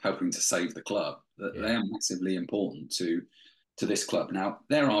was helping to save the club. They are massively important to this club. Now,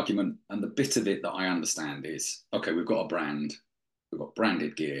 their argument, and the bit of it that I understand, is, okay, we've got a brand, we've got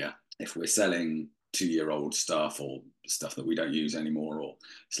branded gear. If we're selling 2-year-old stuff or stuff that we don't use anymore, or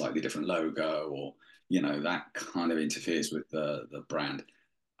slightly different logo, or that kind of interferes with the brand,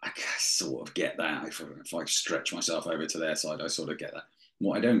 I sort of get that. If I stretch myself over to their side, I sort of get that.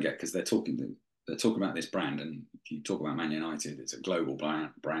 What I don't get, because they're talking about this brand, and if you talk about Man United, it's a global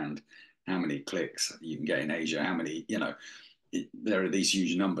brand. How many clicks you can get in Asia? How many, there are these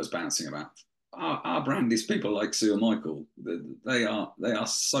huge numbers bouncing about. Our brand is people like Sue and Michael. They are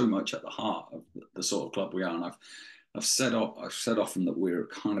so much at the heart of the sort of club we are. And I've said often that we're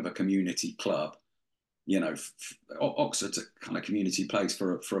kind of a community club. Oxford's a kind of community place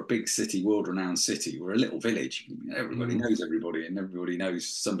for a big city, world-renowned city. We're a little village. Everybody knows everybody, and everybody knows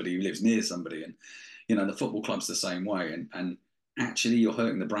somebody who lives near somebody. And the football club's the same way. And actually, you're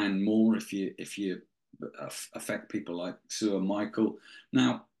hurting the brand more if you affect people like Sue and Michael.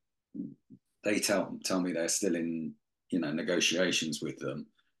 Now, they tell me they're still in negotiations with them.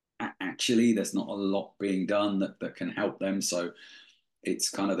 actually there's not a lot being done that can help them. So it's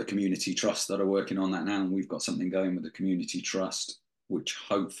kind of the community trust that are working on that now, and we've got something going with the community trust, which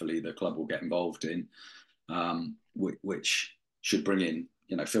hopefully the club will get involved in, which should bring in,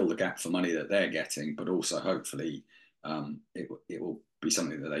 fill the gap for money that they're getting, but also hopefully it will be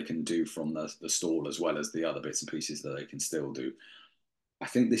something that they can do from the stall as well as the other bits and pieces that they can still do. I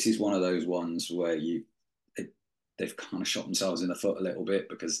think this is one of those ones where they've kind of shot themselves in the foot a little bit,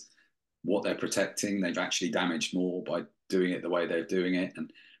 because what they're protecting, they've actually damaged more by doing it the way they're doing it.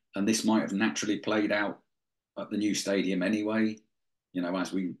 And this might have naturally played out at the new stadium anyway,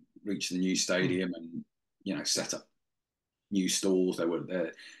 as we reach the new stadium and, set up new stalls.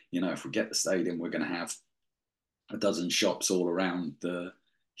 If we get the stadium, we're going to have a dozen shops all around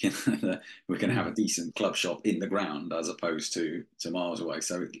we're going to have a decent club shop in the ground as opposed to miles away.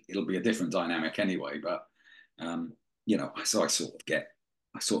 So it'll be a different dynamic anyway. But so I sort of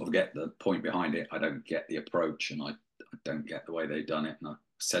get the point behind it. I don't get the approach, and I don't get the way they've done it. And I've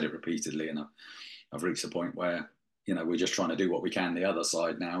said it repeatedly, and I've reached a point where we're just trying to do what we can the other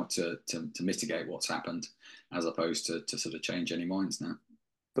side now to mitigate what's happened, as opposed to sort of change any minds now.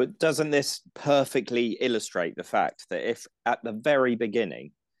 But doesn't this perfectly illustrate the fact that if at the very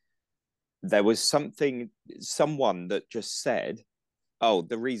beginning there was someone that just said, oh,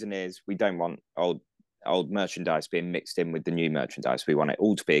 the reason is we don't want old merchandise being mixed in with the new merchandise. We want it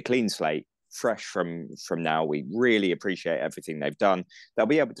all to be a clean slate, fresh from now. We really appreciate everything they've done. They'll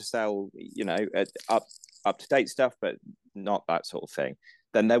be able to sell, up to date stuff, but not that sort of thing.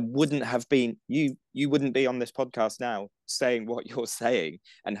 Then there wouldn't have been you wouldn't be on this podcast now saying what you're saying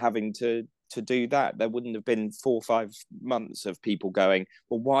and having to do that. There wouldn't have been 4 or 5 months of people going,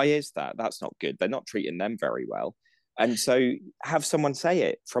 well, why is that? That's not good. They're not treating them very well. And so have someone say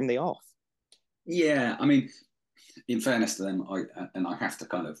it from the off. Yeah, I mean, in fairness to them, I have to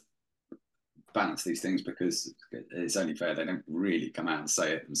kind of balance these things, because it's only fair. They don't really come out and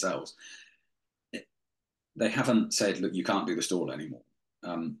say it themselves. They haven't said, look, you can't do the stall anymore.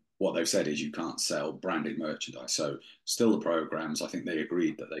 What they've said is you can't sell branded merchandise. So still the programs, I think they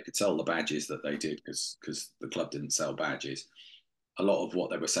agreed that they could sell the badges that they did, because the club didn't sell badges. A lot of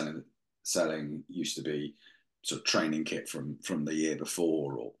what they were selling used to be sort of training kit from the year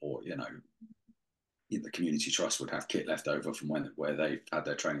before, or the community trust would have kit left over from where they had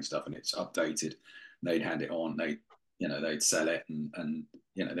their training stuff, and it's updated. They'd hand it on. They'd sell it, and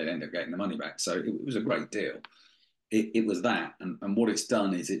they'd end up getting the money back. So it was a great deal. It was that, and what it's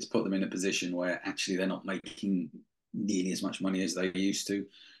done is it's put them in a position where actually they're not making nearly as much money as they used to.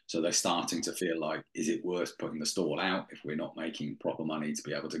 So they're starting to feel like, is it worth putting the stall out if we're not making proper money to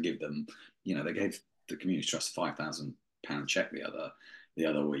be able to give them? They gave the community trust a £5,000 check the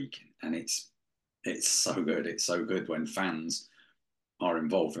other week, and it's so good. It's so good when fans are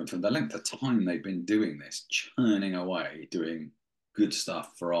involved, and for the length of time they've been doing this, churning away, doing good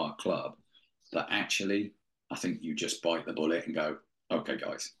stuff for our club, that actually I think you just bite the bullet and go, okay,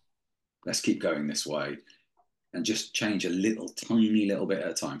 guys, let's keep going this way, and just change a tiny little bit at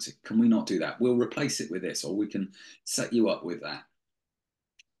a time. So can we not do that? We'll replace it with this, or we can set you up with that.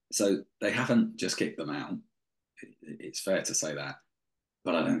 So they haven't just kicked them out. It's fair to say that,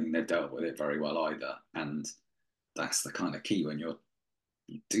 but I don't think they've dealt with it very well either. And that's the kind of key when you're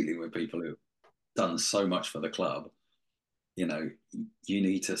dealing with people who've done so much for the club. You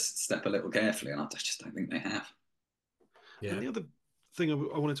need to step a little carefully, and I just don't think they have. Yeah. And the other thing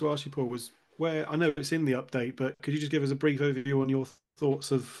I wanted to ask you, Paul, was where, I know it's in the update, but could you just give us a brief overview on your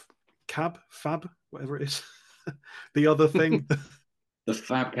thoughts of Fab, whatever it is, the other thing? The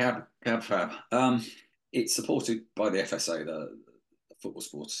Fab. It's supported by the FSA, the Football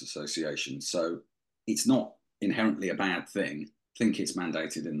Supporters Association. So it's not inherently a bad thing. I think it's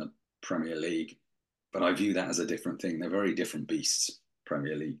mandated in the Premier League, but I view that as a different thing. They're very different beasts,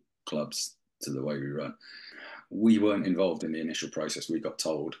 Premier League clubs, to the way we run. We weren't involved in the initial process. We got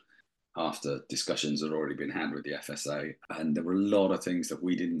told after discussions had already been had with the FSA, and there were a lot of things that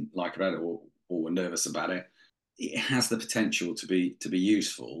we didn't like about it, or were nervous about it. It has the potential to be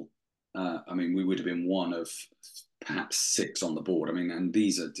useful. We would have been one of perhaps 6 on the board. And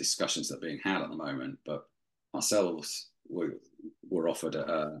these are discussions that are being had at the moment, but ourselves were offered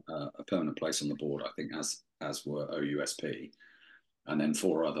a permanent place on the board, I think, as were OUSP, and then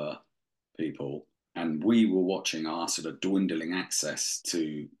 4 other people. And we were watching our sort of dwindling access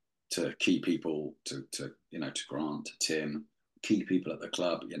to key people, to Grant, to Tim, key people at the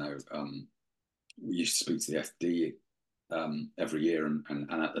club. We used to speak to the FD every year, and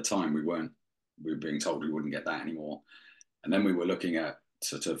at the time we were being told we wouldn't get that anymore. And then we were looking at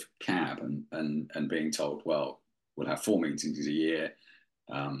sort of CAB and being told, well, we'll have 4 meetings a year.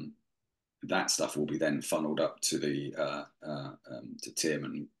 that stuff will be then funneled up to the to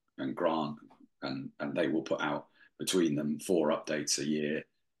Tim and Grant, and they will put out between them 4 updates a year,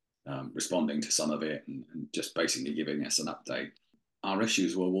 responding to some of it and just basically giving us an update. Our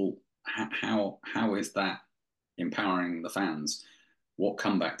issues were, well, how is that empowering the fans? What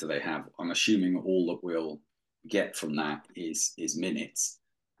comeback do they have? I'm assuming all that we'll get from that is minutes,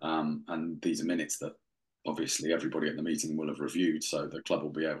 and these are minutes that obviously everybody at the meeting will have reviewed, so the club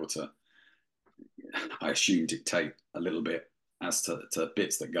will be able to, I assume, dictate a little bit as to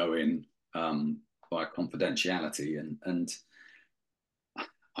bits that go in by confidentiality, and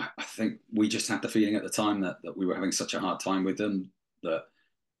I think we just had the feeling at the time that we were having such a hard time with them, that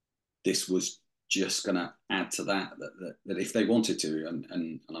this was just going to add to that if they wanted to,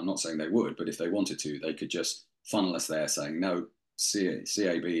 and I'm not saying they would, but if they wanted to, they could just funnel us there saying, no,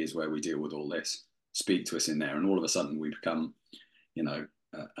 CAB is where we deal with all this, speak to us in there. And all of a sudden we become,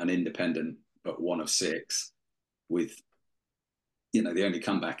 an independent, but one of 6 with, the only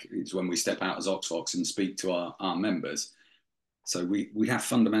comeback is when we step out as Oxfox and speak to our members. So we have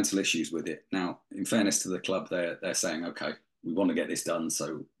fundamental issues with it. Now, in fairness to the club, they're saying, okay, we want to get this done,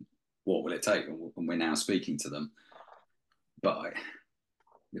 so what will it take? And we're now speaking to them. But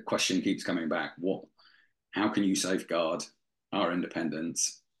the question keeps coming back, how can you safeguard our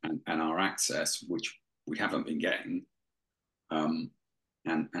independence and our access, which we haven't been getting? And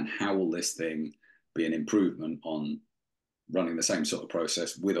how will this thing be an improvement on running the same sort of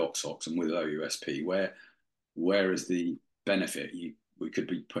process with Oxfox and with OUSP? Where is the benefit? You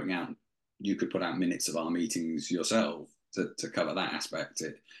could put out minutes of our meetings yourself to cover that aspect.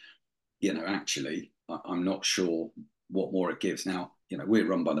 Actually, I'm not sure what more it gives. Now, we're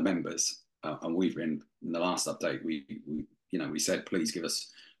run by the members, and we've been, in the last update, we said, please give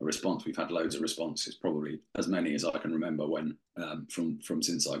us a response. We've had loads of responses, probably as many as I can remember when from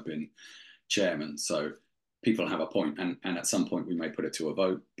since I've been chairman. So people have a point, and at some point we may put it to a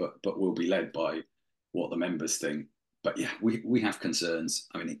vote, but we'll be led by what the members think. But yeah, we have concerns.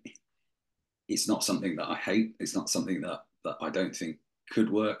 I mean, it's not something that I hate. It's not something that I don't think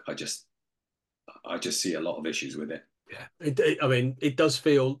could work. I just see a lot of issues with it. Yeah, it does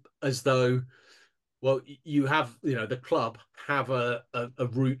feel as though, well, you have, the club have a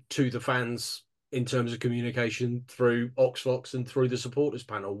route to the fans in terms of communication through Oxfox and through the supporters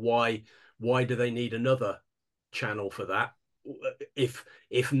panel. Why do they need another channel for that? If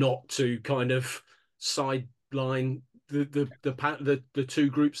not to kind of sideline the 2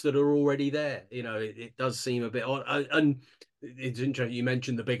 groups that are already there. It does seem a bit odd. And it's interesting you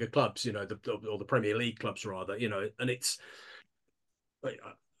mentioned the bigger clubs, or the Premier League clubs rather, and it's,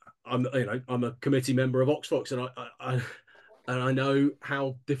 I'm a committee member of Oxfox, and I know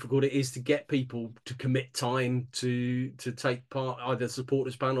how difficult it is to get people to commit time to take part, either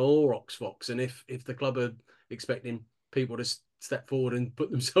supporters panel or Oxfox. And if the club are expecting people to step forward and put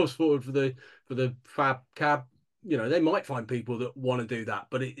themselves forward for the Fab Cab, they might find people that want to do that,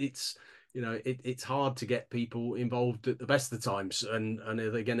 but it's hard to get people involved at the best of the times, and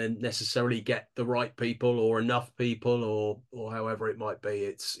are they going to necessarily get the right people or enough people or however it might be?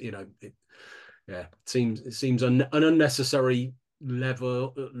 It's it seems an unnecessary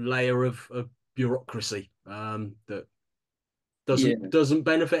layer of bureaucracy that doesn't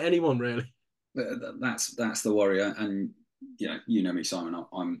benefit anyone really. That's the worry, and me, Simon.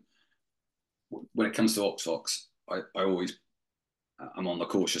 I'm when it comes to Oxfox, I'm on the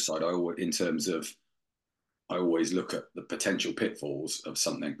cautious side. In terms of, I always look at the potential pitfalls of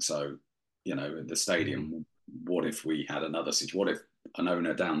something. So, the stadium, what if we had another situation? What if an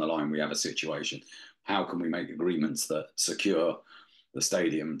owner down the line, we have a situation? How can we make agreements that secure the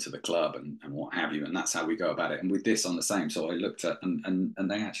stadium to the club and what have you? And that's how we go about it. And with this on the same, so I looked at, and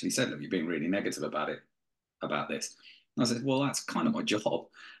they actually said, look, you're being really negative about this. And I said, well, that's kind of my job.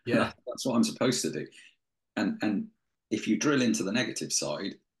 Yeah. That's what I'm supposed to do. And if you drill into the negative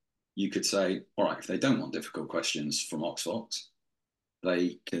side, you could say, all right, if they don't want difficult questions from Oxfox,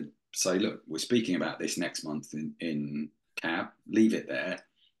 they could say, look, we're speaking about this next month in CAB, leave it there.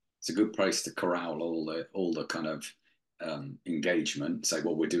 It's a good place to corral all the kind of engagement, say,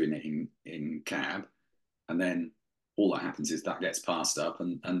 well, we're doing it in CAB. And then all that happens is that gets passed up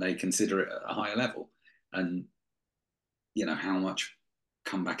and they consider it at a higher level. And, how much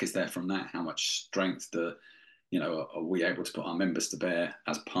comeback is there from that? How much strength are we able to put our members to bear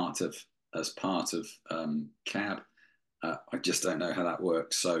as part of CAB? I just don't know how that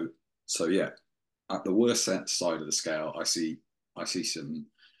works. So yeah, at the worst side of the scale, I see some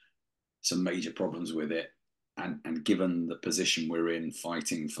major problems with it, and given the position we're in,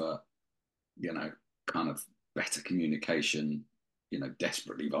 fighting for kind of better communication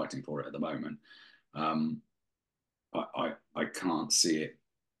desperately fighting for it at the moment. I can't see it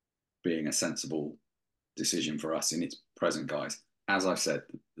being a sensible decision for us in its present guise. As I've said,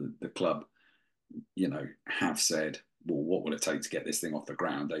 the club, have said, well, what will it take to get this thing off the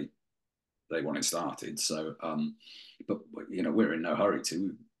ground? They want it started. So, but we're in no hurry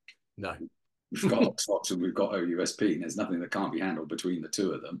to. No. We've got Oxfox and we've got OUSP, and there's nothing that can't be handled between the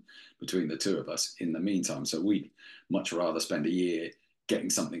two of us in the meantime. So we'd much rather spend a year getting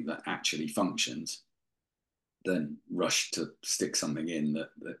something that actually functions than rush to stick something in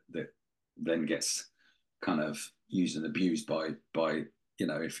that then gets kind of used and abused by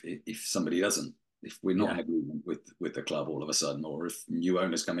if somebody doesn't, if we're not in agreement with the club all of a sudden, or if new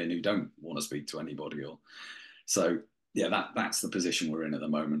owners come in who don't want to speak to anybody, or so. Yeah, that's the position we're in at the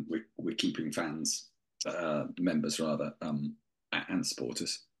moment. We're keeping fans, members rather, and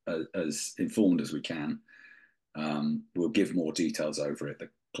supporters as informed as we can. We'll give more details over it. The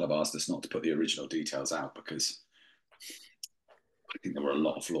club asked us not to put the original details out because I think there were a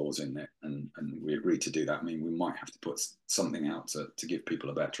lot of flaws in it, and we agreed to do that. I mean, we might have to put something out to give people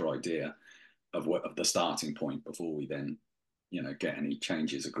a better idea of the starting point before we then, get any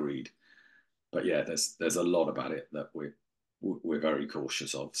changes agreed. But yeah, there's a lot about it that we're very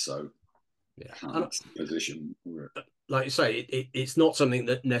cautious of. So yeah, that's the position we're at. Like you say, it's not something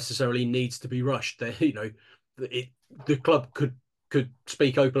that necessarily needs to be rushed. The club could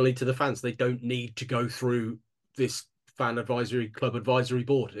speak openly to the fans. They don't need to go through this club advisory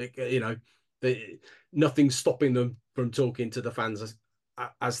board. Nothing's stopping them from talking to the fans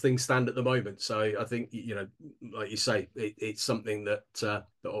as things stand at the moment. So I think like you say, it's something that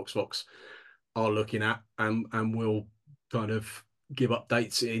Oxfox are looking at and will kind of give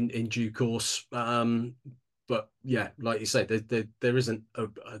updates in due course. But yeah, like you say, there isn't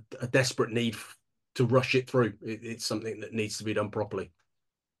a desperate need to rush it through. It's something that needs to be done properly.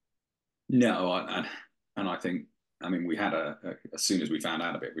 No, and I think, I mean, we had as soon as we found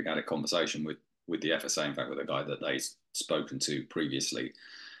out of it, we had a conversation with the FSA, in fact, with a guy that they'd spoken to previously.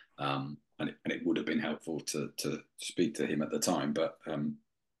 And it would have been helpful to speak to him at the time, but and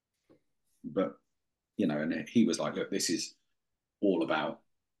he was like, look, this is all about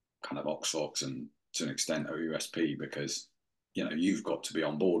kind of Oxfox and to an extent OUSP, because you've got to be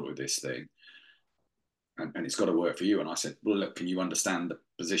on board with this thing, and it's got to work for you. And I said, well, look, can you understand the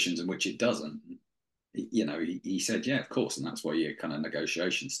positions in which it doesn't? He said, yeah, of course, and that's where your kind of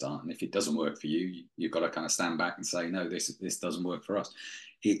negotiations start. And if it doesn't work for you, you've got to kind of stand back and say, no, this doesn't work for us.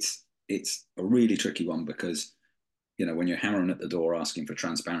 It's a really tricky one, because when you're hammering at the door asking for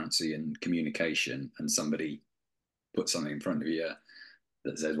transparency and communication, and somebody puts something in front of you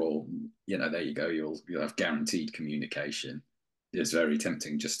that says, well, there you go, you'll have guaranteed communication. It's very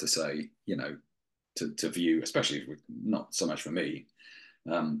tempting just to say, to view, especially not so much for me,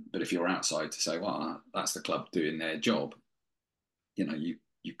 but if you're outside, to say, well, that's the club doing their job. You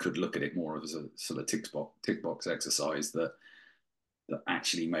could look at it more as a sort of tick box exercise that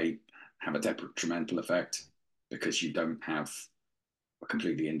actually may have a detrimental effect, because you don't have a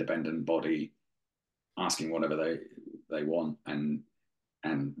completely independent body asking whatever they want and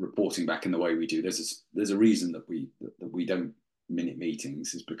reporting back in the way we do. There's a reason that we don't minute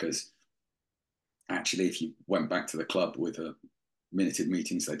meetings, is because actually, if you went back to the club with a minuted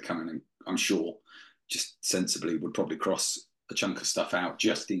meetings, they'd come in and, I'm sure, just sensibly would probably cross a chunk of stuff out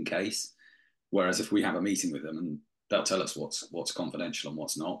just in case. Whereas if we have a meeting with them, and they'll tell us what's confidential and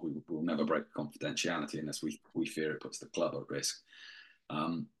what's not, we'll never break confidentiality unless we fear it puts the club at risk.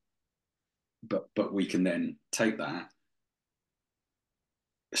 But we can then take that,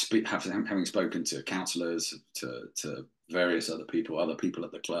 having spoken to councillors, to various other people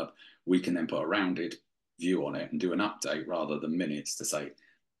at the club, we can then put a rounded view on it and do an update rather than minutes to say,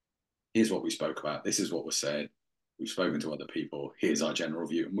 here's what we spoke about, this is what was said, we've spoken to other people, here's our general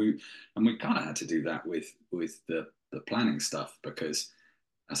view. And we kind of had to do that with the planning stuff, because,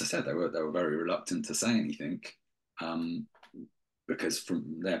 as I said, they were very reluctant to say anything, because from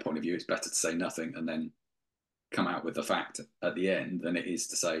their point of view, it's better to say nothing and then come out with the fact at the end than it is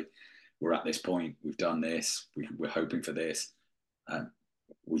to say, we're at this point, we've done this, we're hoping for this.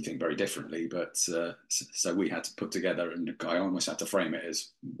 We think very differently, but so we had to put together, and I almost had to frame it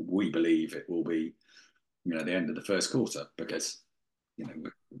as, we believe it will be, the end of the first quarter, because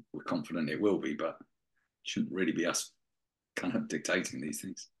we're confident it will be, but it shouldn't really be us kind of dictating these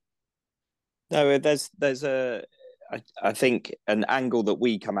things. No, there's I think an angle that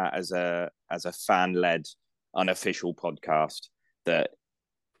we come at as a fan-led unofficial podcast, that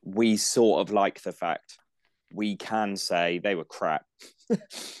we sort of like the fact we can say they were crap.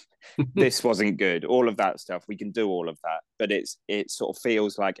 this wasn't good, all of that stuff. We can do all of that, but it sort of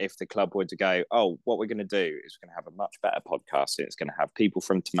feels like if the club were to go, oh, what we're going to do is we're going to have a much better podcast. It's going to have people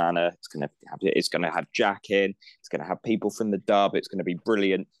from Tamana. It's going to have Jack in. It's going to have people from the Dub. It's going to be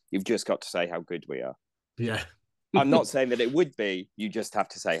brilliant. You've just got to say how good we are. Yeah. I'm not saying that it would be. You just have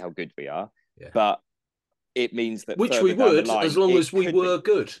to say how good we are. Yeah. But it means that which we would, as long as we were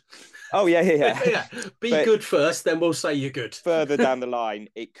good. Oh yeah. Yeah. Be good first, then we'll say you're good. Further down the line,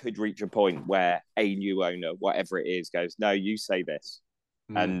 it could reach a point where a new owner, whatever it is, goes, no, you say this,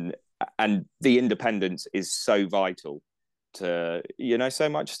 and the independence is so vital to so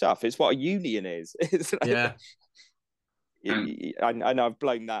much stuff. It's what a union is. It's like, yeah. I know I've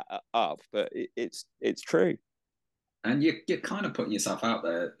blown that up, but it's true. And you're kind of putting yourself out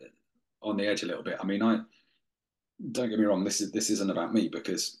there on the edge a little bit. I mean, don't get me wrong. This isn't about me,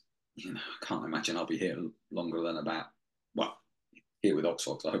 because I can't imagine I'll be here longer than here with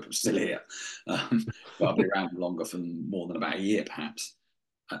Oxford. I hope I'm still here, but I'll be around longer for more than about a year, perhaps.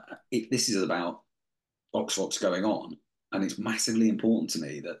 This is about Oxford's going on, and it's massively important to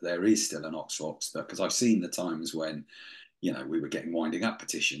me that there is still an Oxford, because I've seen the times when we were getting winding up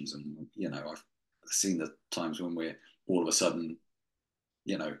petitions, and I've seen the times when we're all of a sudden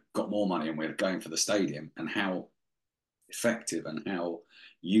got more money and we're going for the stadium, and how effective and how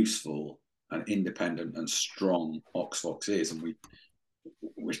useful and independent and strong Oxford is. And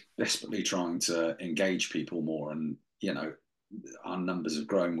we're desperately trying to engage people more, and our numbers have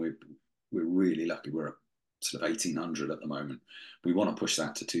grown. We're really lucky. We're at sort of 1,800 at the moment. We want to push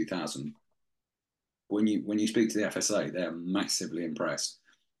that to 2,000. When you speak to the FSA, they're massively impressed.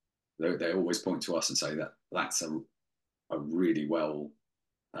 They always point to us and say that that's a really well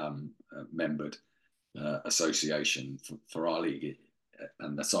membered association for our league,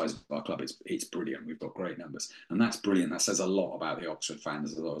 and the size of our club, it's brilliant. We've got great numbers, and that's brilliant. That says a lot about the Oxford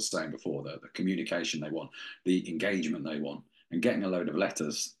fans, as I was saying before, the communication they want, the engagement they want, and getting a load of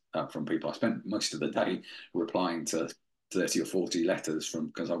letters from people. I spent most of the day replying to 30 or 40 letters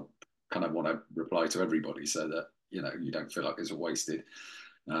because I kind of want to reply to everybody, so that you don't feel like it's a wasted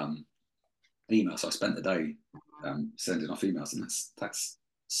email. So I spent the day sending off emails, and that's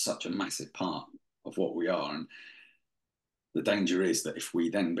such a massive part of what we are. And the danger is that if we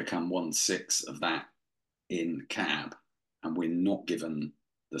then become 1/6 of that in CAB, and we're not given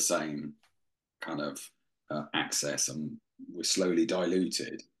the same kind of access, and we're slowly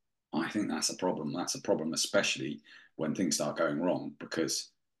diluted, I think that's a problem. That's a problem, especially when things start going wrong,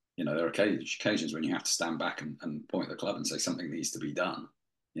 because there are occasions when you have to stand back and point at the club and say something needs to be done.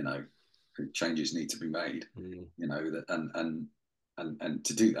 Changes need to be made. And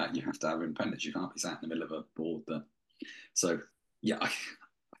to do that, you have to have independence. You can't be sat in the middle of a board that. So yeah, I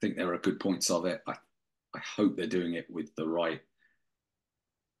think there are good points of it. I hope they're doing it with the right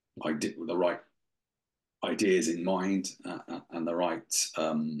ideas in mind, and the right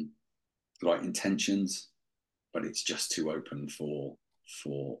intentions, but it's just too open for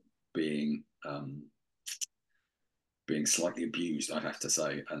being slightly abused, I'd have to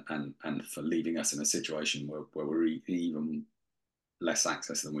say, and for leaving us in a situation where we're even less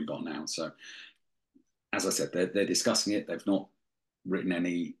access than we've got now. So, as I said, they're discussing it. They've not written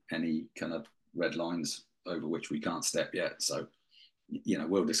any kind of red lines over which we can't step yet. So,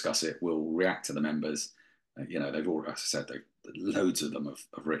 we'll discuss it. We'll react to the members. They've all, as I said, loads of them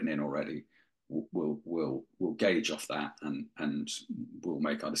have written in already. We'll gauge off that, and we'll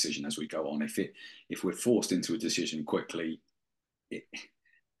make our decision as we go on. If we're forced into a decision quickly,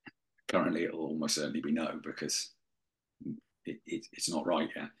 currently it'll almost certainly be no, because it's not right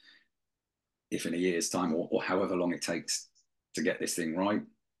yet. If in a year's time, or however long it takes to get this thing right,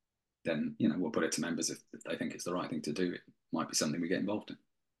 then we'll put it to members if they think it's the right thing to do. It might be something we get involved in.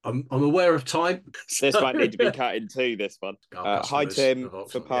 I'm aware of time. This might need to be cut in two, this one. Hi, Tim,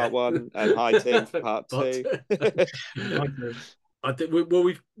 for part one, and hi, Tim, for part two. I think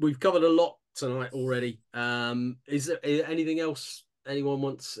we've covered a lot tonight already. Is there anything else anyone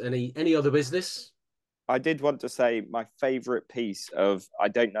wants? Any other business? I did want to say my favourite piece of, I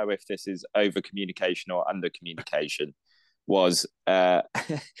don't know if this is over communication or under communication, was a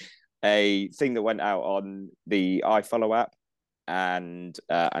thing that went out on the iFollow app, and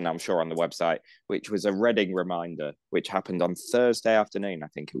I'm sure on the website, which was a Reading reminder, which happened on Thursday afternoon, I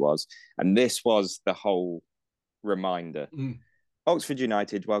think it was. And this was the whole reminder. Oxford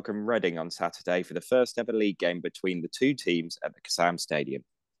United welcome Reading on Saturday for the first ever league game between the two teams at the Kassam Stadium.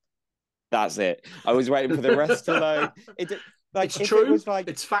 That's it. I was waiting for the rest to load. It's true. It was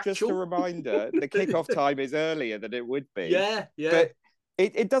it's factual. Just a reminder, the kickoff time is earlier than it would be. Yeah. But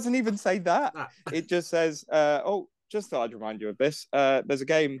it doesn't even say that. It just says, just thought I'd remind you of this. There's a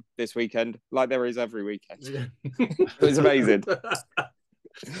game this weekend, like there is every weekend. It was amazing.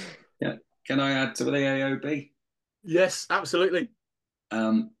 Yeah. Can I add to the AOB? Yes, absolutely.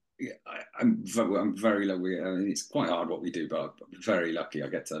 Yeah, I'm very lucky. I mean, it's quite hard what we do, but I'm very lucky. I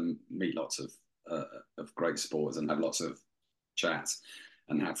get to meet lots of great supporters and have lots of chats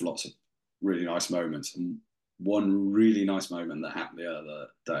and have lots of really nice moments. And one really nice moment that happened the other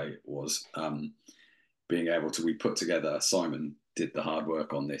day was being able to. We put together. Simon did the hard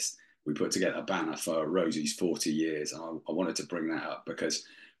work on this. We put together a banner for Rosie's 40 years, and I wanted to bring that up because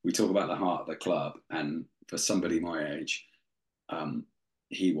we talk about the heart of the club, and for somebody my age.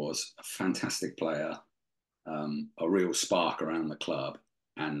 He was a fantastic player, a real spark around the club,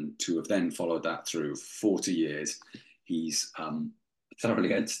 and to have then followed that through 40 years, he's a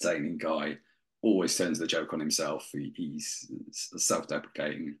thoroughly entertaining guy, always turns the joke on himself. He's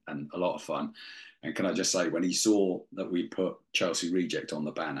self-deprecating and a lot of fun. And can I just say, when he saw that we put Chelsea Reject on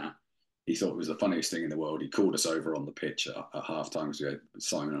the banner, he thought it was the funniest thing in the world. He called us over on the pitch at half-time.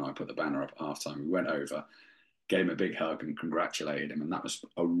 Simon and I put the banner up at half-time. We went over, gave him a big hug and congratulated him. And that was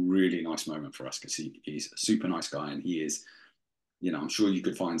a really nice moment for us because he's a super nice guy. And he is, I'm sure you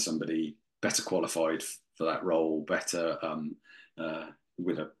could find somebody better qualified for that role, better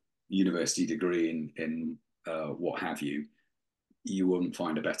with a university degree in what have you. You wouldn't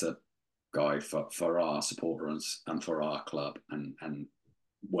find a better guy for our supporters and for our club. And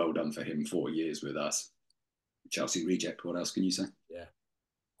well done for him, 4 years with us. Chelsea Reject, what else can you say? Yeah.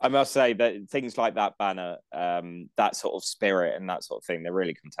 I must say that things like that banner, that sort of spirit and that sort of thing, they're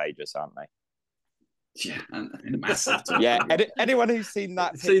really contagious, aren't they? Yeah, and massive. Yeah, anyone who's seen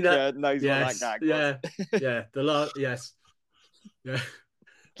that picture knows what that gag was. Yeah, yes. Yeah.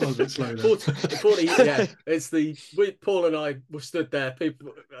 I was a bit slow 40, yeah. It's Paul and I were stood there,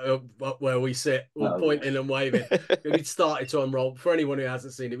 people where we sit, were pointing and waving. We'd started to unroll, for anyone who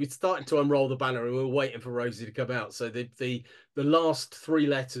hasn't seen it, we'd started to unroll the banner and we were waiting for Rosie to come out. So the last three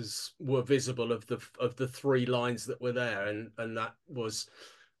letters were visible of the three lines that were there, and that was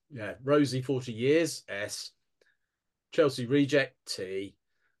Rosie 40 years, S, Chelsea Reject, T,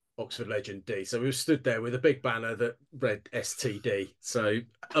 Oxford Legend, D. So we were stood there with a big banner that read STD. So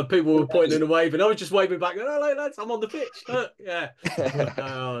people were pointing and waving. I was just waving back. Oh, lads, I'm on the pitch. Yeah.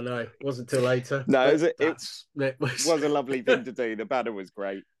 Oh no, it wasn't till later. No, it was a lovely thing to do. The banner was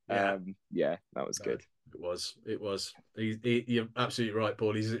great. Yeah, that was good. It was. You're absolutely right,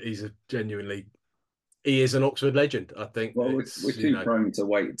 Paul. He's a genuinely. He is an Oxford legend. I think. Well, we're too prone to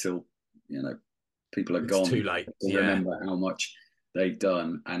wait till people are gone. Too late to remember how much they've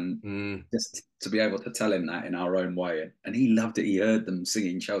done, and just to be able to tell him that in our own way. And he loved it. He heard them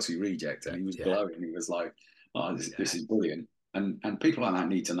singing Chelsea Reject and he was glowing. He was like, oh, this is brilliant. And people like that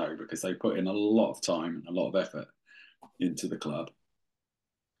need to know because they put in a lot of time and a lot of effort into the club.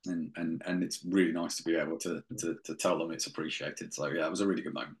 And it's really nice to be able to tell them it's appreciated. So yeah, it was a really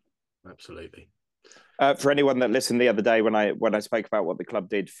good moment. Absolutely. For anyone that listened the other day when I spoke about what the club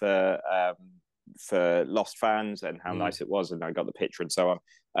did for lost fans and how nice it was, and I got the picture and so on.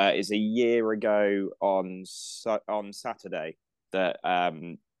 It's a year ago on Saturday that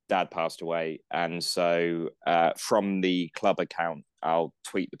Dad passed away, and so from the club account, I'll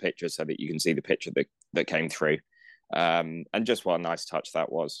tweet the picture so that you can see the picture that came through. And just what a nice touch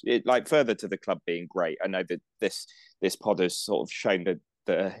that was. It, like, further to the club being great. I know that this pod has sort of shown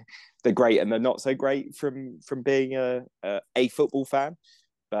the great and the not so great from being a football fan,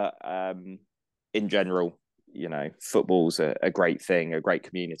 but in general, football's a great thing, a great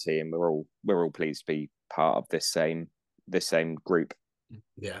community, and we're all pleased to be part of this same group.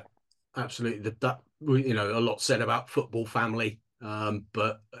 Yeah, absolutely. That a lot said about football family,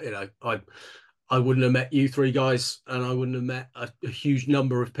 but I wouldn't have met you three guys, and I wouldn't have met a huge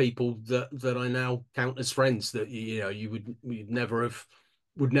number of people that I now count as friends. That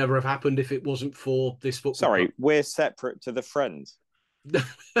would never have happened if it wasn't for this football. Sorry, club. We're separate to the friends. You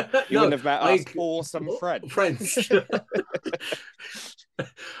wouldn't have met us or some friends.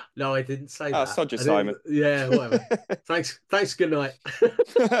 No, I didn't say that. Sod you, Simon. Yeah, whatever. Thanks. Good night.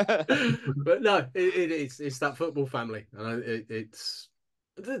 But no, it's that football family, and it's.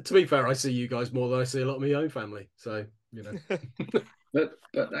 To be fair, I see you guys more than I see a lot of my own family. So but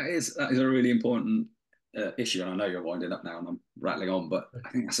that is a really important issue, and I know you're winding up now, and I'm rattling on, but I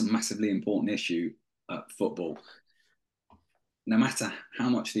think that's a massively important issue at football. No matter how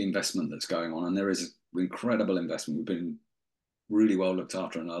much the investment that's going on, and there is incredible investment, we've been really well looked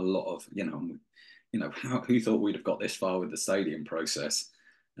after, and a lot of who thought we'd have got this far with the stadium process,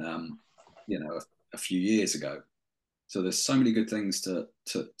 a few years ago. So there's so many good things to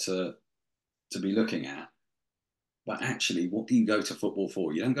be looking at. But actually, what do you go to football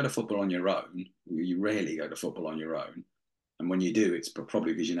for? You don't go to football on your own. You rarely go to football on your own. And when you do, it's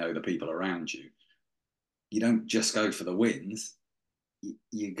probably because you know the people around you. You don't just go for the wins.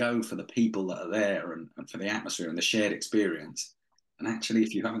 You go for the people that are there and for the atmosphere and the shared experience. And actually,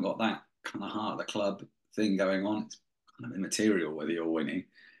 if you haven't got that kind of heart of the club thing going on, it's kind of immaterial whether you're winning.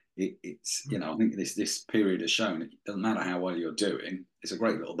 It's I think this period has shown it doesn't matter how well you're doing. It's a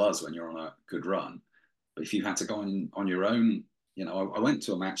great little buzz when you're on a good run. But if you had to go on your own, I went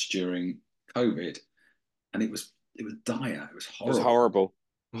to a match during COVID, and it was dire. It was horrible. It was horrible,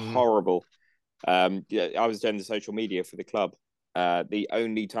 horrible. Yeah, I was doing the social media for the club. The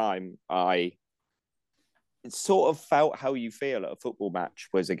only time I sort of felt how you feel at a football match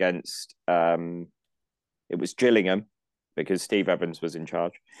was against it was Gillingham, because Steve Evans was in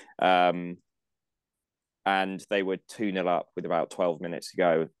charge. And they were 2-0 up with about 12 minutes to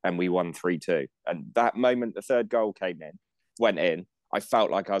go, and we won 3-2. And that moment the third goal went in, I felt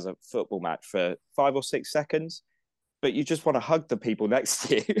like I was at a football match for 5 or 6 seconds. But you just want to hug the people next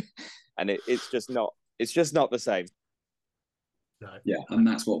to you, and it's just not the same. No. Yeah, and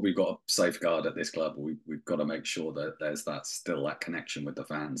that's what we've got to safeguard at this club. We've got to make sure that there's still that connection with the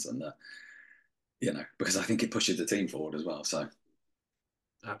fans, and because I think it pushes the team forward as well. So,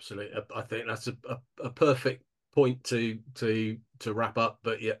 absolutely, I think that's a perfect point to wrap up.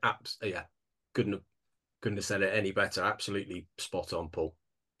 But yeah, couldn't have said it any better. Absolutely spot on, Paul.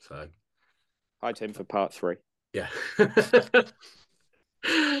 So, hi Tim for part 3. Yeah.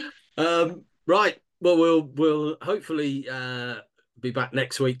 Right. Well, we'll hopefully be back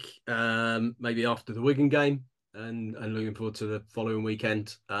next week, maybe after the Wigan game, and looking forward to the following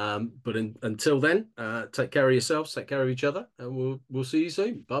weekend. But until then, take care of yourselves, take care of each other, and we'll see you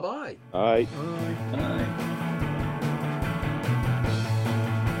soon. Bye-bye. Bye. Bye.